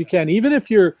light as you can. Even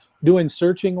if you're doing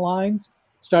searching lines,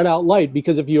 start out light,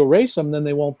 because if you erase them, then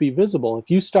they won't be visible.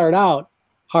 If you start out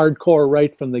hardcore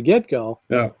right from the get-go,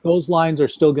 Yeah, those lines are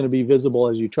still going to be visible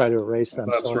as you try to erase them.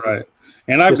 that's So right.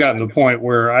 And I've gotten to the point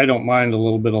where I don't mind a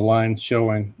little bit of line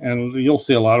showing, and you'll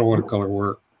see a lot of watercolor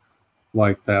work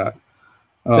like that.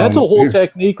 That's a whole Here,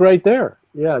 technique right there.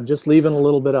 Yeah, just leaving a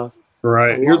little bit of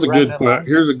right. Here's a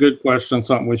good question.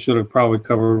 Something we should have probably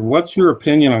covered. What's your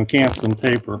opinion on Canson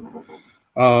paper?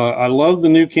 I love the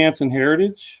new Canson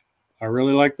Heritage. I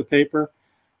really like the paper.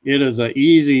 It is an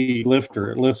easy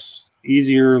lifter. It lifts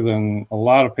easier than a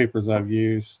lot of papers I've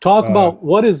used. Talk about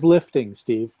what is lifting,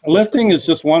 Steve? Lifting is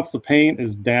just once the paint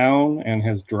is down and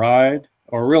has dried,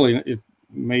 or really it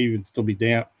may even still be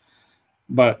damp,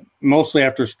 but mostly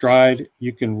after it's dried,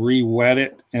 you can re-wet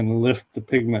it and lift the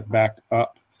pigment back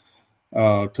up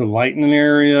to lighten an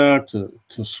area, to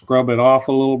scrub it off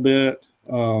a little bit.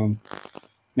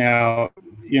 Now,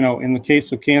 in the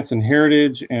case of Canson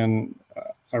Heritage, and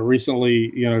I recently,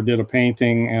 did a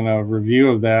painting and a review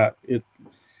of that. It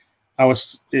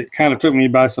kind of took me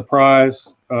by surprise,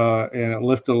 and it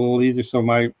lifted a little easier. So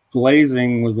my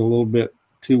glazing was a little bit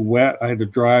too wet. I had to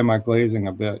dry my glazing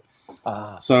a bit.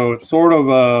 So it's sort of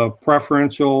a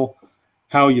preferential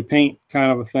how you paint kind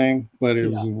of a thing, but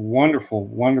it was a wonderful,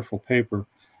 wonderful paper.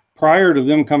 Prior to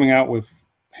them coming out with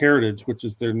Heritage, which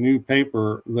is their new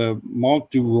paper, the Mont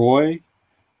du Roy,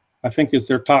 I think, is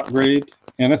their top grade,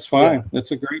 and it's fine.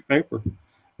 It's a great paper.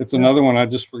 It's another one I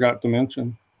just forgot to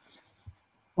mention.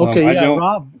 Okay,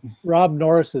 Rob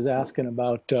Norris is asking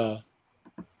about the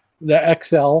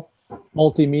XL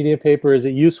multimedia paper. Is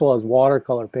it useful as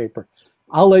watercolor paper?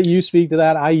 I'll let you speak to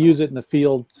that. I use it in the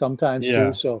field sometimes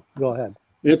too, so go ahead.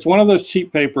 It's one of those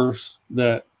cheap papers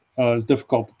that is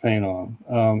difficult to paint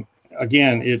on.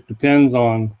 Again, it depends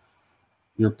on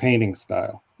your painting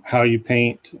style, how you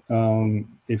paint.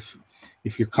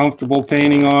 If you're comfortable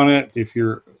painting on it, if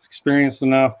you're experienced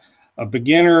enough. A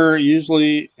beginner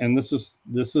usually, and this is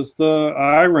the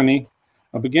irony,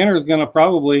 a beginner is going to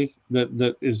probably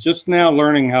that is just now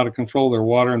learning how to control their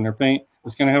water and their paint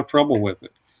is going to have trouble with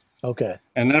it. Okay.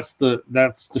 And that's the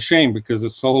shame, because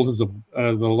it's sold as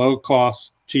a low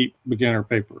cost, cheap beginner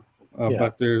paper.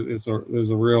 But there's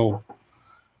a real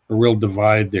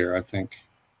divide there, I think.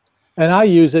 And I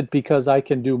use it because I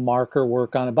can do marker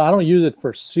work on it, but I don't use it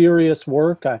for serious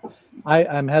work.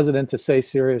 I'm hesitant to say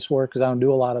serious work because I don't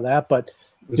do a lot of that, but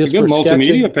it's just a good for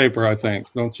multimedia sketching, paper, I think,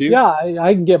 don't you? Yeah,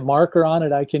 I can get marker on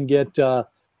it. I can get,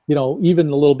 even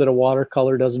a little bit of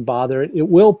watercolor doesn't bother it. It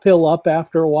will pill up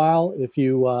after a while if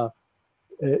you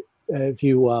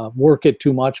work it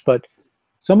too much. But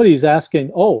somebody's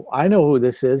asking, oh, I know who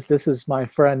this is. This is my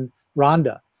friend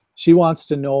Rhonda. She wants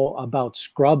to know about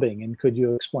scrubbing, and could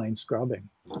you explain scrubbing?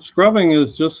 Scrubbing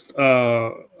is just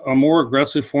a more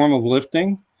aggressive form of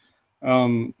lifting.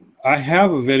 I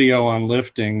have a video on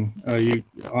lifting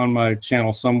on my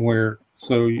channel somewhere,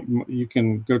 so you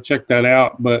can go check that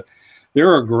out. But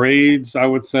there are grades, I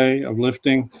would say, of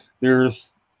lifting.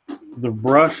 There's the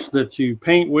brush that you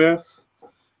paint with,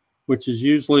 which is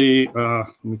usually, let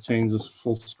me change this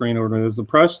full screen over. There's the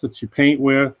brush that you paint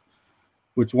with,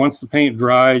 which once the paint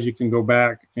dries, you can go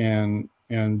back and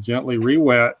gently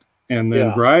re-wet, and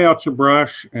then dry out your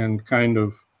brush and kind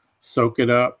of soak it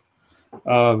up.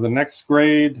 The next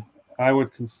grade I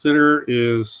would consider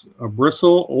is a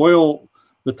bristle oil,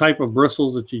 the type of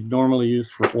bristles that you normally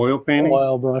use for oil painting.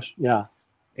 Oil brush, yeah.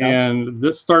 And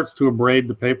this starts to abrade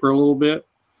the paper a little bit.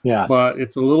 Yes. But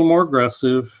it's a little more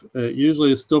aggressive. It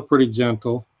usually is still pretty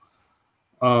gentle.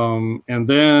 And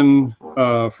then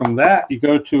from that, you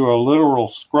go to a literal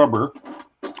scrubber,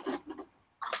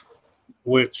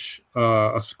 which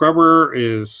a scrubber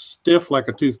is stiff like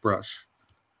a toothbrush.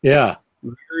 Yeah.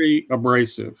 Very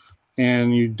abrasive.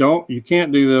 And you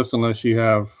can't do this unless you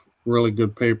have really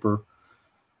good paper.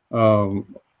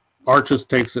 Arches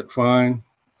takes it fine.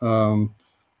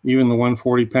 Even the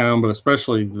 140 pound, but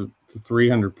especially the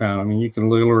 300 pound. I mean, you can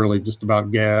literally just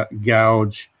about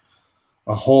gouge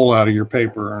a hole out of your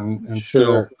paper and sure.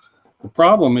 still. The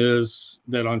problem is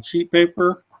that on cheap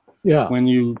paper, when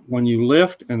you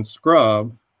lift and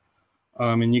scrub,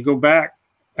 and you go back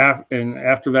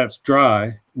after that's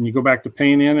dry, and you go back to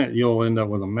paint in it, you'll end up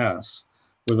with a mess.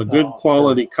 With a good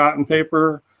quality cotton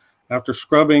paper, after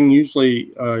scrubbing,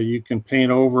 usually you can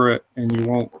paint over it, and you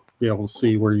won't be able to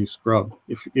see where you scrub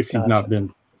if you've not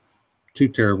been too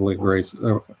terribly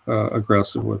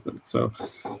aggressive with it. So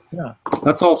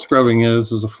that's all scrubbing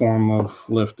is a form of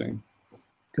lifting.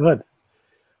 Good.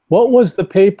 What was the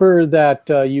paper that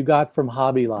you got from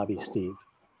Hobby Lobby, Steve?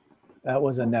 That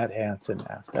was Annette Hansen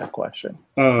asked that question.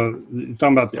 You're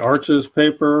talking about the Arches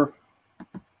paper?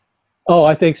 Oh,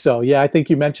 I think so. Yeah, I think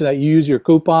you mentioned that you use your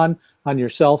coupon on your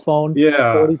cell phone, Yeah,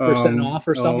 40% off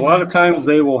or a something lot like of that. times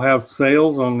they will have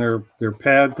sales on their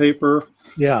pad paper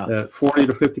Yeah, at 40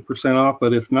 to 50% off.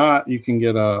 But if not, you can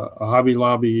get a Hobby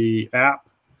Lobby app,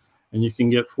 and you can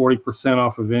get 40%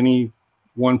 off of any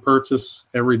one purchase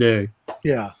every day.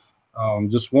 yeah,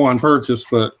 Just one purchase,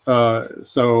 but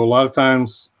so a lot of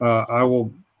times I will.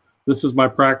 This is my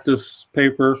practice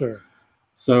paper, sure.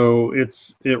 so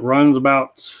it runs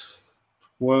about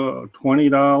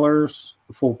 $20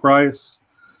 full price.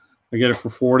 I get it for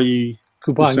 40%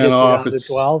 Coupon gets you off. down to It's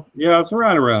 12. yeah, it's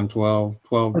around 12,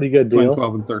 Pretty good between deal.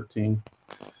 12 and 13.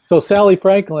 So Sally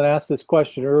Franklin asked this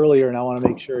question earlier, and I want to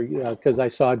make sure because I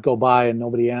saw it go by and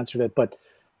nobody answered it. But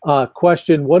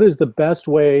question: what is the best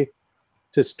way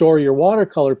to store your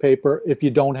watercolor paper if you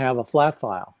don't have a flat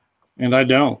file? And I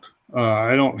don't.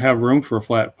 I don't have room for a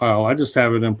flat pile. I just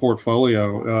have it in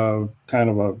portfolio, kind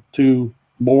of a two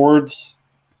boards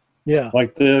Yeah,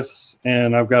 like this,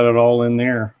 and I've got it all in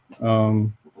there.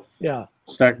 yeah,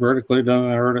 Stacked vertically, it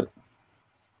doesn't hurt it.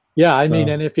 yeah. I mean,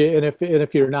 So and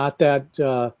if you're not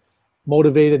that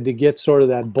motivated to get sort of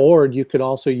that board, you could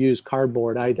also use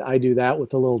cardboard. I do that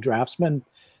with the little Draftsman.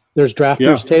 There's yeah,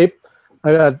 drafters tape.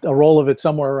 I got a roll of it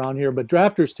somewhere around here, but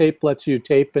drafters tape lets you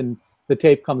tape and the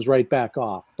tape comes right back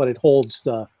off, but it holds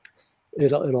the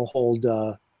it'll hold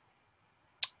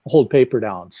paper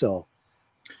down. So,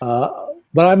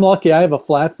 but I'm lucky. I have a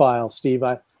flat file, Steve.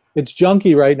 It's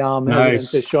junky right now. I'm hesitant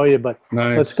to nice, show you, but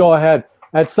let's nice. go ahead.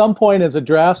 At some point, as a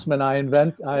draftsman, I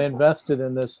invested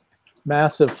in this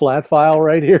massive flat file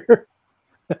right here.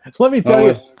 Let me tell Oh,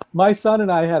 you, my son and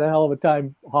I had a hell of a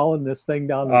time hauling this thing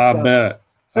down the I steps. bet,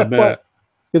 I bet.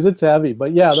 Because it's heavy.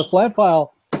 But yeah, the flat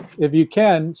file, if you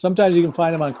can, sometimes you can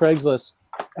find them on Craigslist,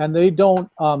 and they don't.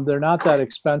 They're not that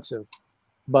expensive.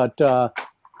 But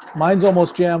mine's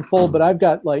almost jam full. But I've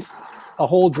got like a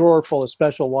whole drawer full of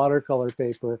special watercolor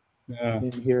paper Yeah,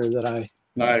 in here that it's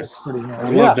nice. pretty I'd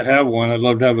handy. love Yeah, to have one. I'd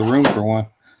love to have the room for one.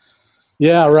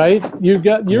 yeah, right. You've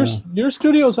got Yeah. your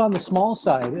studio's on the small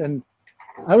side, and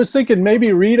I was thinking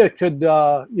maybe Rita could,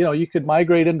 you could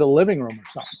migrate into the living room or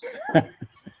something.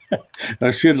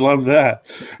 I should love that.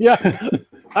 Yeah,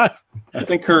 I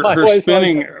think my wife's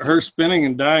always her spinning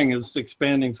and dying is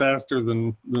expanding faster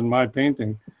than my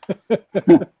painting.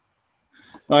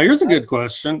 Here's a good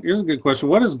question. Here's a good question.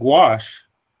 What is gouache,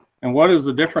 and what is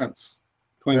the difference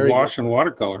between very good. gouache and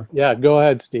watercolor? Yeah, go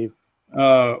ahead, Steve.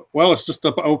 Well, it's just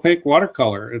an opaque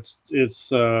watercolor. It's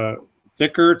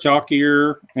thicker,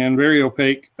 chalkier, and very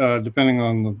opaque, depending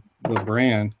on the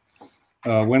brand.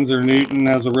 Winsor Newton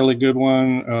has a really good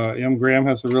one. M. Graham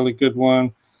has a really good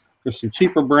one. There's some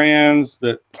cheaper brands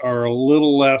that are a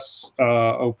little less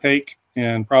opaque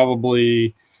and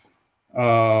probably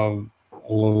a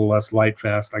little less light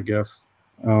fast, I guess.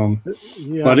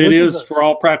 Yeah, But it this is, for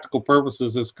all practical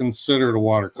purposes, it's considered a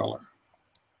watercolor.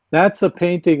 that's a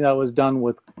painting that was done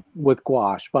with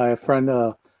gouache by a friend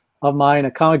of mine,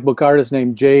 a comic book artist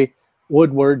named J.K.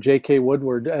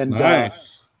 Woodward, and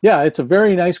Nice. yeah, it's a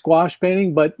very nice gouache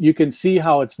painting, but you can see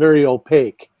how it's very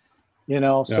opaque,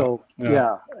 Yeah, So yeah.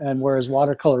 yeah, and whereas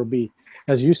watercolor would be,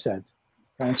 as you said,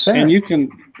 transparent. And you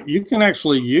can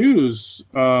actually use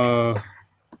gouache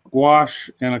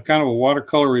in a kind of a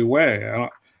watercolory way.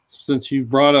 Since you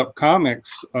brought up comics,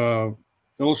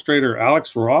 illustrator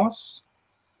Alex Ross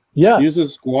Yes.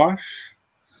 uses gouache.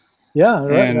 Yeah,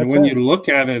 right. And That's when right. you look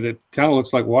at it, it kind of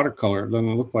looks like watercolor. It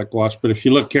doesn't look like gouache, but if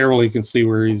you look carefully, you can see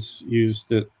where he's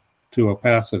used it to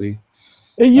opacity.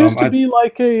 It used to be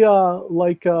like a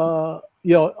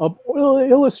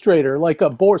illustrator, like a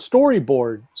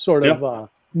storyboard sort of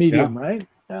medium, right?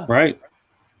 Yeah. Right.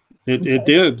 It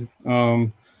did.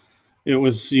 It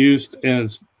was used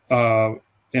as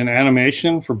in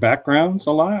animation for backgrounds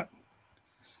a lot.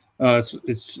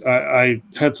 I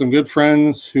had some good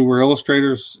friends who were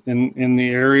illustrators in the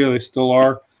area. They still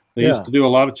are. They used to do a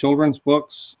lot of children's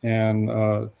books and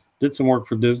did some work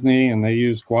for Disney, and they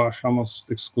used gouache almost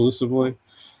exclusively.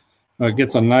 It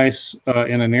gets a nice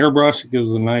in an airbrush. It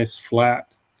gives a nice flat,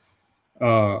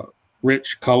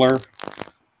 rich color.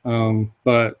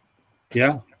 But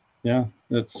yeah,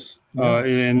 it's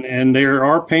and there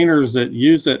are painters that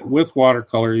use it with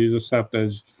watercolor. You just have to,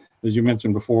 as you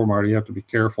mentioned before, Marty, you have to be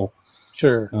careful.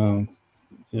 Sure.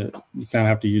 You kind of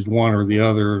have to use one or the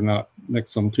other, not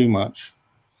mix them too much.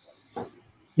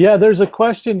 Yeah, there's a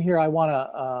question here I want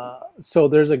to. So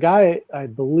there's a guy, I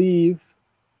believe.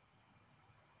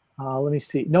 Let me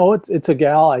see. No, it's a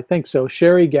gal. I think so.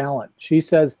 Sherry Gallant. She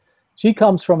says she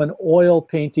comes from an oil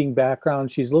painting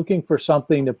background. She's looking for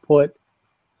something to put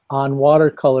on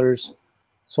watercolors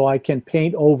so I can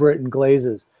paint over it in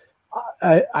glazes.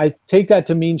 I take that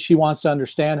to mean she wants to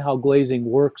understand how glazing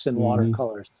works in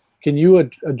watercolors. Can you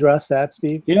address that,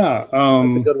 Steve? Yeah.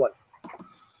 That's a good one.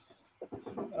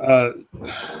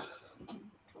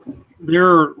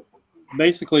 They're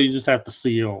basically, you just have to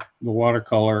seal the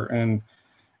watercolor, and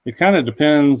it kind of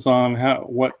depends on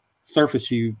what surface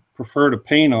you prefer to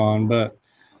paint on, but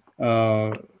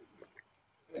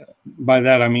by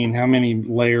that I mean how many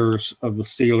layers of the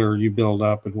sealer you build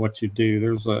up and what you do.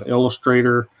 There's an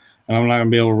illustrator, and I'm not gonna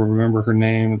be able to remember her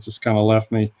name, it just kind of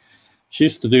left me. She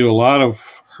used to do a lot of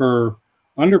her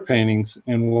underpaintings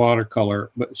in watercolor,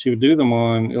 but she would do them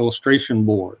on illustration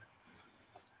board.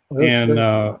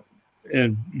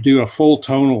 And do a full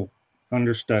tonal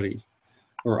understudy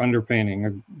or underpainting,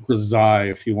 a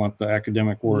grisaille if you want the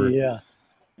academic word. Yes.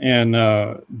 And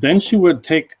then she would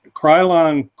take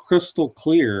Krylon crystal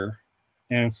clear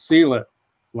and seal it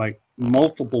like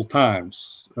multiple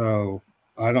times.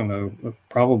 I don't know,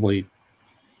 probably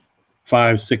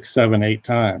 5, 6, 7, 8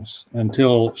 times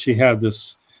until she had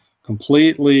this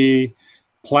completely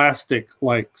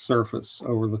plastic-like surface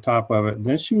over the top of it. And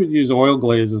then she would use oil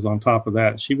glazes on top of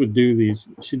that. She would do these.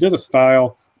 She did a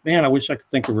style. Man, I wish I could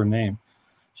think of her name.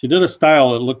 She did a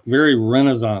style that looked very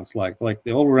Renaissance-like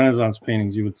the old Renaissance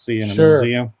paintings you would see in a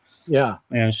museum. Yeah.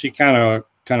 And she kind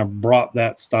of brought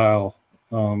that style,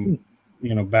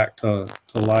 back to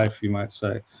life, you might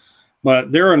say.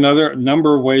 But there are another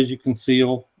number of ways you can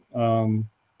seal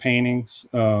paintings.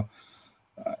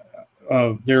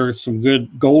 There's some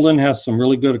good, Golden has some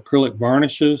really good acrylic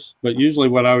varnishes, but usually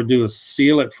what I would do is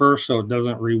seal it first so it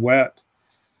doesn't re-wet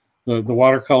the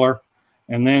watercolor,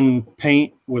 and then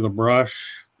paint with a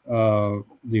brush the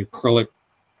acrylic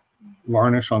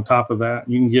varnish on top of that.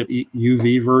 You can get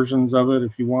UV versions of it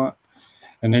if you want,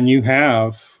 and then you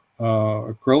have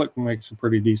acrylic makes a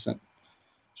pretty decent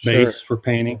base for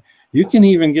painting. You can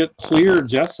even get clear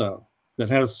gesso that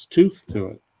has tooth to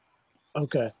it.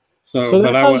 Okay. So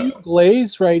that's how you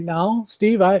glaze right now,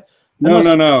 Steve?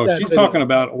 No. She's talking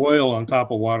about oil on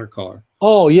top of watercolor.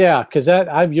 Oh yeah, because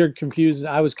you're confused.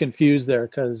 I was confused there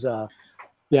because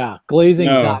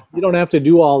glazing's not. You don't have to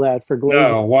do all that for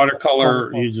glazing. No,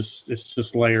 watercolor it's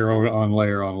just layer on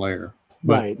layer on layer.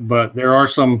 Right. But there are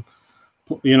some,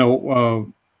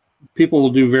 people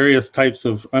will do various types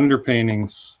of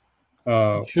underpaintings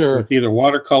with either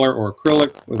watercolor or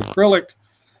acrylic. With acrylic,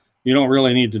 you don't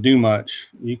really need to do much.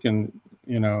 You can,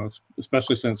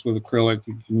 especially since with acrylic,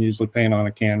 you can usually paint on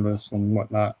a canvas and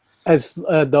whatnot. And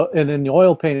in the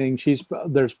oil painting,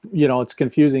 it's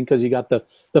confusing because you got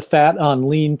the fat on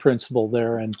lean principle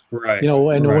there, and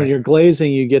when you're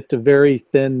glazing, you get to very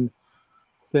thin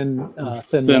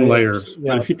layers.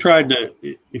 Yeah. But if you tried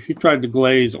to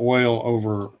glaze oil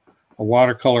over a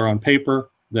watercolor on paper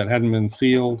that hadn't been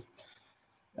sealed,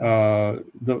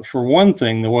 for one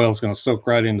thing, the oil is going to soak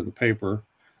right into the paper,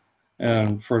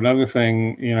 and for another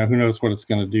thing, who knows what it's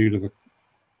going to do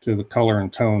to the color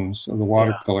and tones of the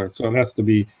watercolor. So it has to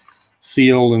be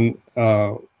sealed, and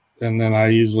then I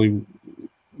usually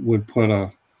would put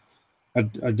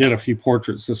I did a few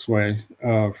portraits this way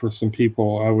for some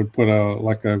people. I would put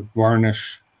a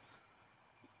varnish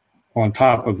on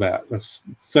top of that. That's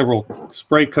several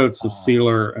spray coats of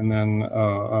sealer, and then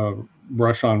a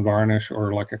brush on varnish,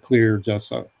 or like a clear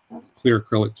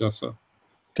acrylic gesso.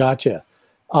 Gotcha.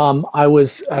 I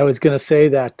was going to say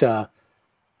that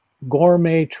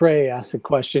Gourmet Trey asked a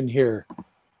question here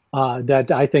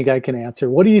that I think I can answer.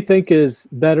 What do you think is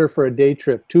better for a day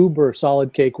trip, tube or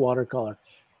solid cake watercolor?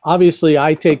 Obviously,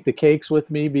 I take the cakes with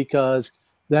me because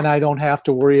then I don't have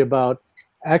to worry about.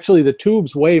 Actually, the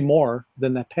tubes weigh more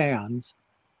than the pans,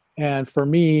 and for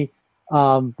me,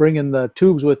 bringing the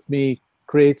tubes with me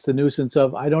creates the nuisance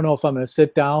of I don't know if I'm going to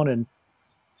sit down and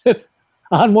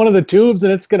on one of the tubes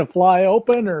and it's going to fly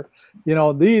open, or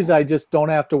these I just don't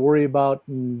have to worry about,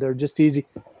 and they're just easy.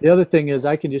 The other thing is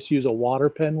I can just use a water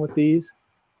pen with these.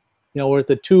 With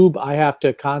the tube I have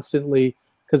to constantly,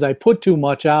 because I put too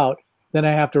much out, then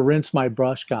I have to rinse my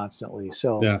brush constantly.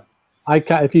 So yeah.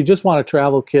 If you just want a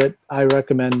travel kit, I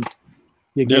recommend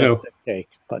you get the cake.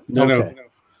 But okay.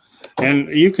 And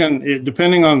you can,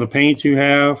 depending on the paint you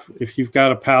have, if you've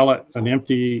got a palette, an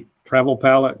empty travel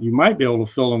palette, you might be able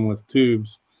to fill them with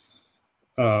tubes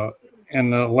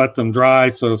and let them dry.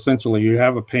 So essentially you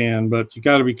have a pan, but you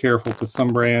got to be careful because some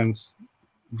brands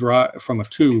dry from a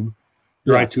tube,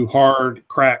 dry too hard,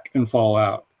 crack, and fall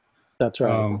out. That's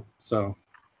right.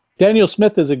 Daniel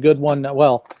Smith is a good one.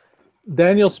 Well,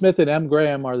 Daniel Smith and M.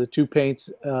 Graham are the two paints,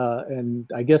 and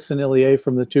I guess Sennelier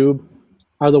from the tube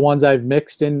are the ones I've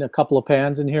mixed in a couple of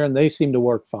pans in here, and they seem to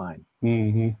work fine.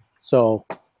 Mm-hmm. So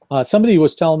somebody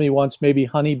was telling me once maybe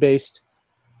honey-based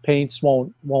paints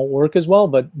won't work as well,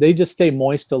 but they just stay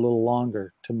moist a little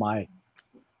longer to my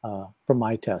from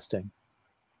my testing.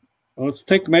 Well, let's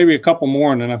take maybe a couple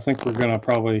more, and then I think we're gonna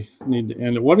probably need to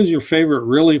end it. What is your favorite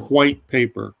really white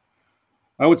paper?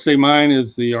 I would say mine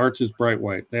is the Arches Bright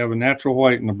White. They have a natural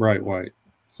white and a bright white,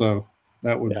 so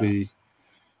that would be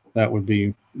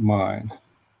mine.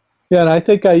 Yeah, and I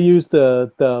think I use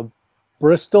the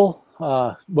Bristol.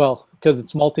 Well, because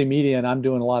it's multimedia and I'm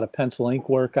doing a lot of pencil ink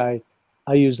work, I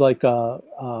use like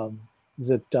is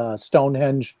it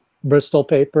Stonehenge Bristol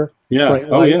paper? Yeah. Bright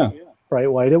Oh white, yeah.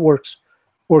 Bright white. It works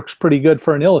pretty good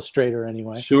for an illustrator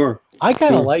anyway. Sure. I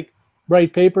kind of like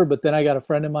bright paper, but then I got a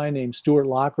friend of mine named Stuart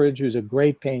Lockridge who's a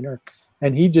great painter,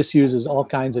 and he just uses all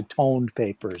kinds of toned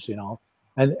papers, you know,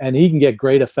 and he can get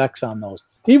great effects on those,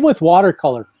 even with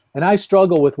watercolor. And I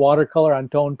struggle with watercolor on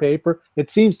toned paper. It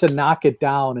seems to knock it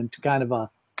down into kind of a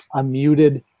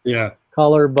muted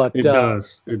color, but it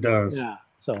does. Yeah.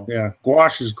 So yeah,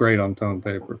 gouache is great on toned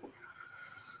paper.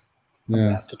 I'm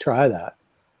gonna have to try that.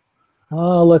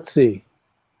 Let's see.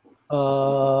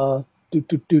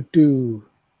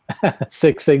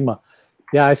 Six Sigma.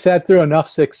 Yeah, I sat through enough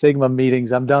Six Sigma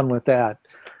meetings. I'm done with that.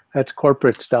 That's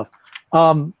corporate stuff.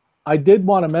 I did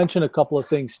want to mention a couple of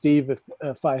things, Steve,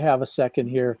 if I have a second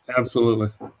here. Absolutely.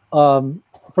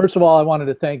 First of all, I wanted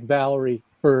to thank Valerie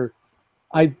for,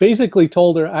 I basically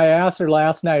told her, I asked her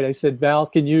last night, I said, Val,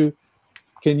 can you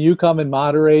come and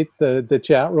moderate the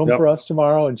chat room for us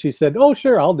tomorrow? And she said, oh,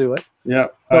 sure, I'll do it. Yeah.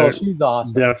 So she's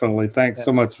awesome. Definitely. Thanks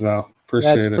so much, Val.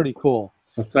 Appreciate it. That's pretty cool.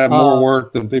 Let's have more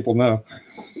work than people know.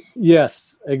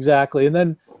 Yes, exactly. And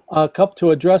then to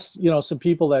address, you know, some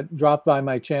people that dropped by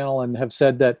my channel and have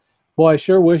said that, boy, I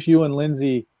sure wish you and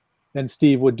Lindsay and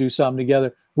Steve would do something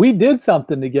together. We did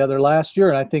something together last year,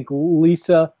 and I think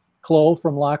Lisa Clow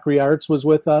from Lockery Arts was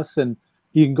with us, and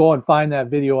you can go and find that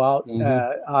video out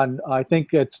on, I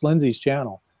think it's Lindsay's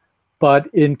channel. But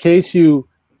in case you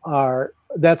are,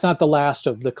 that's not the last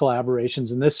of the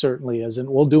collaborations, and this certainly isn't.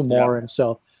 We'll do more. And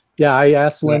so, yeah, I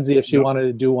asked Lindsay if she wanted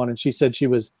to do one, and she said she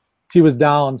was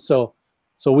down, so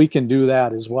we can do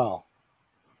that as well.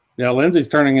 Yeah, Lindsay's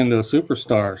turning into a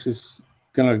superstar. She's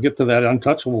gonna get to that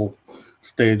untouchable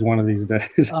stage one of these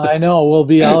days. I know.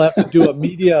 I'll have to do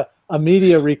a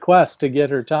media request to get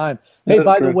her time. Hey,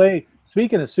 by the way,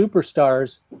 speaking of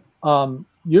superstars,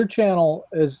 your channel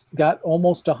has got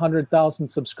almost 100,000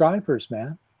 subscribers,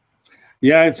 man.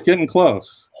 Yeah, it's getting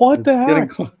close. What the heck?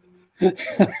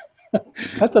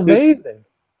 That's amazing.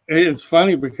 It's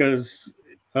funny because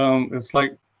it's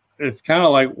kind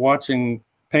of like watching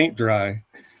paint dry.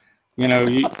 You know,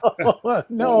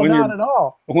 no, not at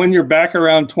all. When you're back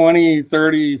around 20,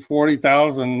 30,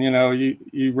 40,000, you know,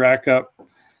 you rack up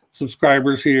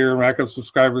subscribers here, rack up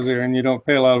subscribers there, and you don't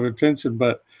pay a lot of attention.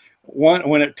 But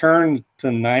when it turned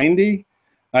to 90,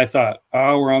 I thought,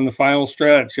 oh, we're on the final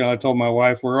stretch. You know, I told my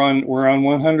wife, we're on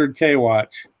 100K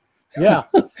watch. Yeah,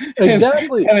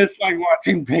 exactly. and it's like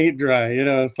watching paint dry. You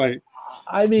know, it's like,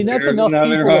 I mean, that's enough.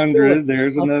 Another 100.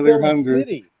 There's another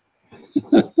 100.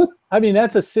 I mean,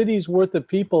 that's a city's worth of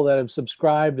people that have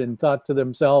subscribed and thought to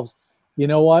themselves, you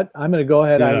know what, I'm going to go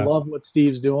ahead. I love what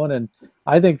Steve's doing. And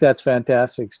I think that's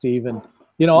fantastic, Steve. And,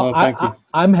 you know,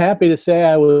 I'm happy to say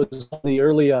I was one of the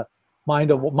early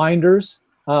minders.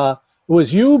 It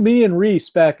was you, me, and Reese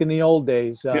back in the old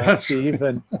days, Steve,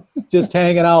 and just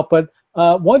hanging out. But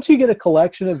once you get a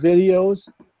collection of videos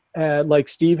like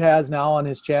Steve has now on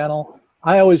his channel,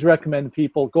 I always recommend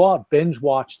people go out, binge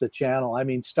watch the channel. I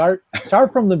mean, start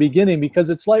from the beginning,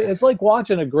 because it's like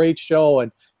watching a great show,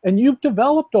 and you've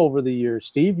developed over the years,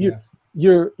 Steve.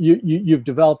 You've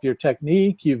developed your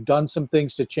technique. You've done some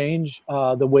things to change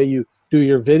the way you do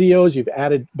your videos. You've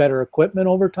added better equipment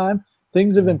over time.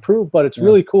 Things have improved, but it's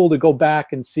really cool to go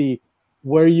back and see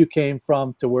where you came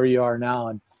from to where you are now.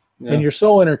 And you're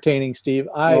so entertaining, Steve.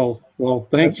 Well,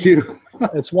 thank you.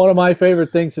 It's one of my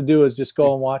favorite things to do is just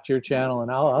go and watch your channel,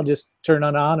 and I'll just turn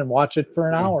it on and watch it for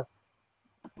an hour.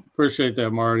 Appreciate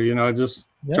that, Marty. You know, I just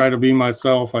try to be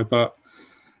myself. I thought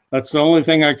that's the only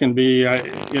thing I can be.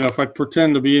 If I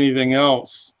pretend to be anything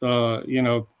else,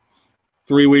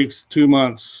 3 weeks, 2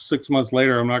 months, 6 months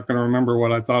later, I'm not going to remember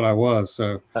what I thought I was.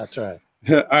 So that's right.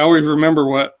 I always remember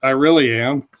what I really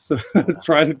am. So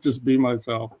try to just be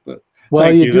myself. But well,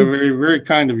 thank you. They're very, very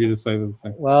kind of you to say those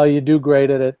things. Well, you do great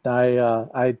at it.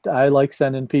 I like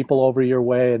sending people over your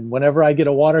way, and whenever I get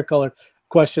a watercolor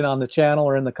question on the channel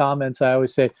or in the comments, I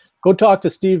always say, go talk to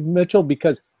Steve Mitchell,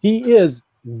 because he is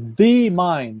the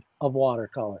mind of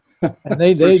watercolor. And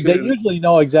they usually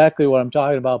know exactly what I'm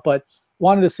talking about. But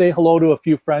wanted to say hello to a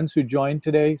few friends who joined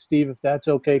today, Steve, if that's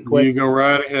okay, quick. You go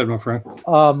right ahead, my friend.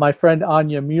 My friend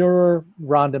Anya Muir,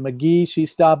 Rhonda McGee, she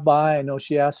stopped by. I know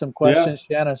she asked some questions.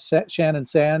 Yeah. Shannon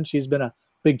Sand, she's been a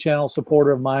big channel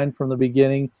supporter of mine from the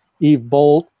beginning. Eve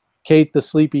Bolt, Kate the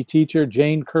Sleepy Teacher,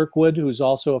 Jane Kirkwood, who's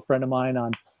also a friend of mine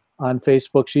on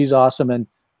Facebook. She's awesome. And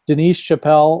Denise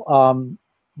Chappelle.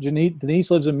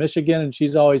 Denise lives in Michigan, and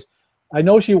she's always, I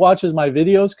know she watches my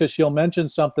videos because she'll mention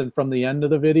something from the end of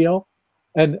the video.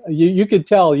 And you could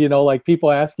tell, you know, like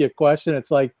people ask you a question,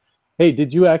 it's like, hey,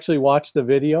 did you actually watch the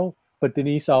video? But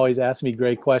Denise always asks me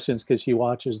great questions because she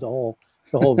watches the whole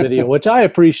video, which I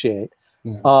appreciate.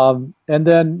 Yeah. And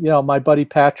then, you know, my buddy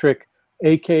Patrick,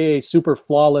 aka Super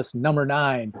Flawless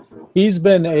 #9, he's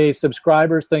been a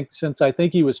subscriber since I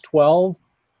think he was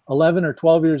 11 or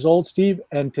 12 years old, Steve.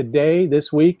 And today,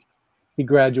 this week, he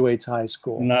graduates high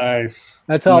school. Nice.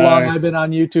 That's how long I've been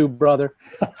on YouTube, brother.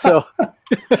 So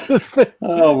it's been,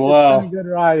 oh, wow. It's been a good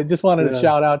ride. I just wanted to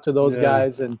shout out to those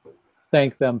guys and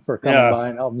thank them for coming by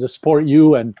and helping to support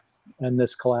you and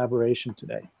this collaboration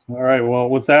today. All right. Well,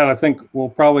 with that, I think we'll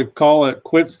probably call it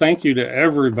quits. Thank you to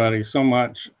everybody so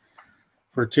much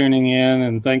for tuning in,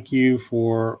 and thank you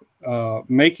for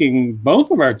making both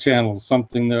of our channels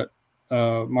something that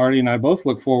Marty and I both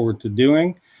look forward to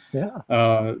doing.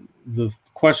 Yeah. The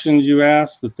questions you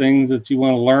ask, the things that you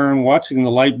want to learn, watching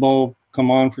the light bulb come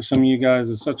on for some of you guys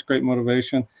is such great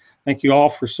motivation. Thank you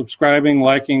all for subscribing,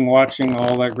 liking, watching,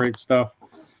 all that great stuff.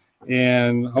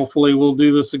 And hopefully we'll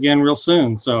do this again real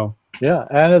soon. So yeah,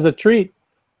 and as a treat,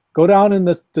 go down in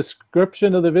the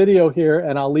description of the video here,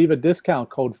 and I'll leave a discount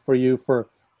code for you for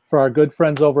our good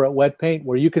friends over at Wet Paint,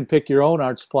 where you can pick your own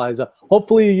art supplies up.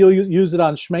 Hopefully you'll use it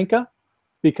on Schminke,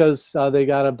 because they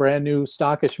got a brand new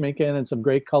stock of Schminke in and some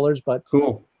great colors. But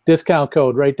cool. Discount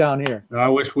code right down here. I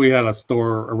wish we had a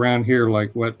store around here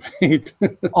like Wet Paint.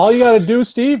 All you got to do,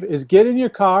 Steve, is get in your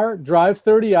car, drive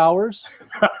 30 hours,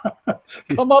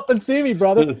 come up and see me,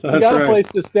 brother. You got a place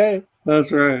to stay.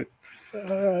 That's right. All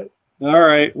right. All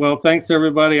right. Well, thanks,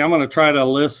 everybody. I'm going to try to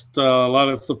list a lot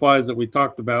of supplies that we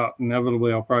talked about.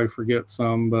 Inevitably, I'll probably forget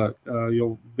some, but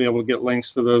you'll be able to get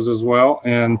links to those as well.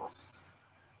 And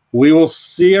we will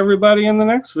see everybody in the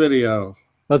next video.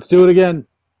 Let's do it again.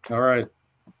 All right.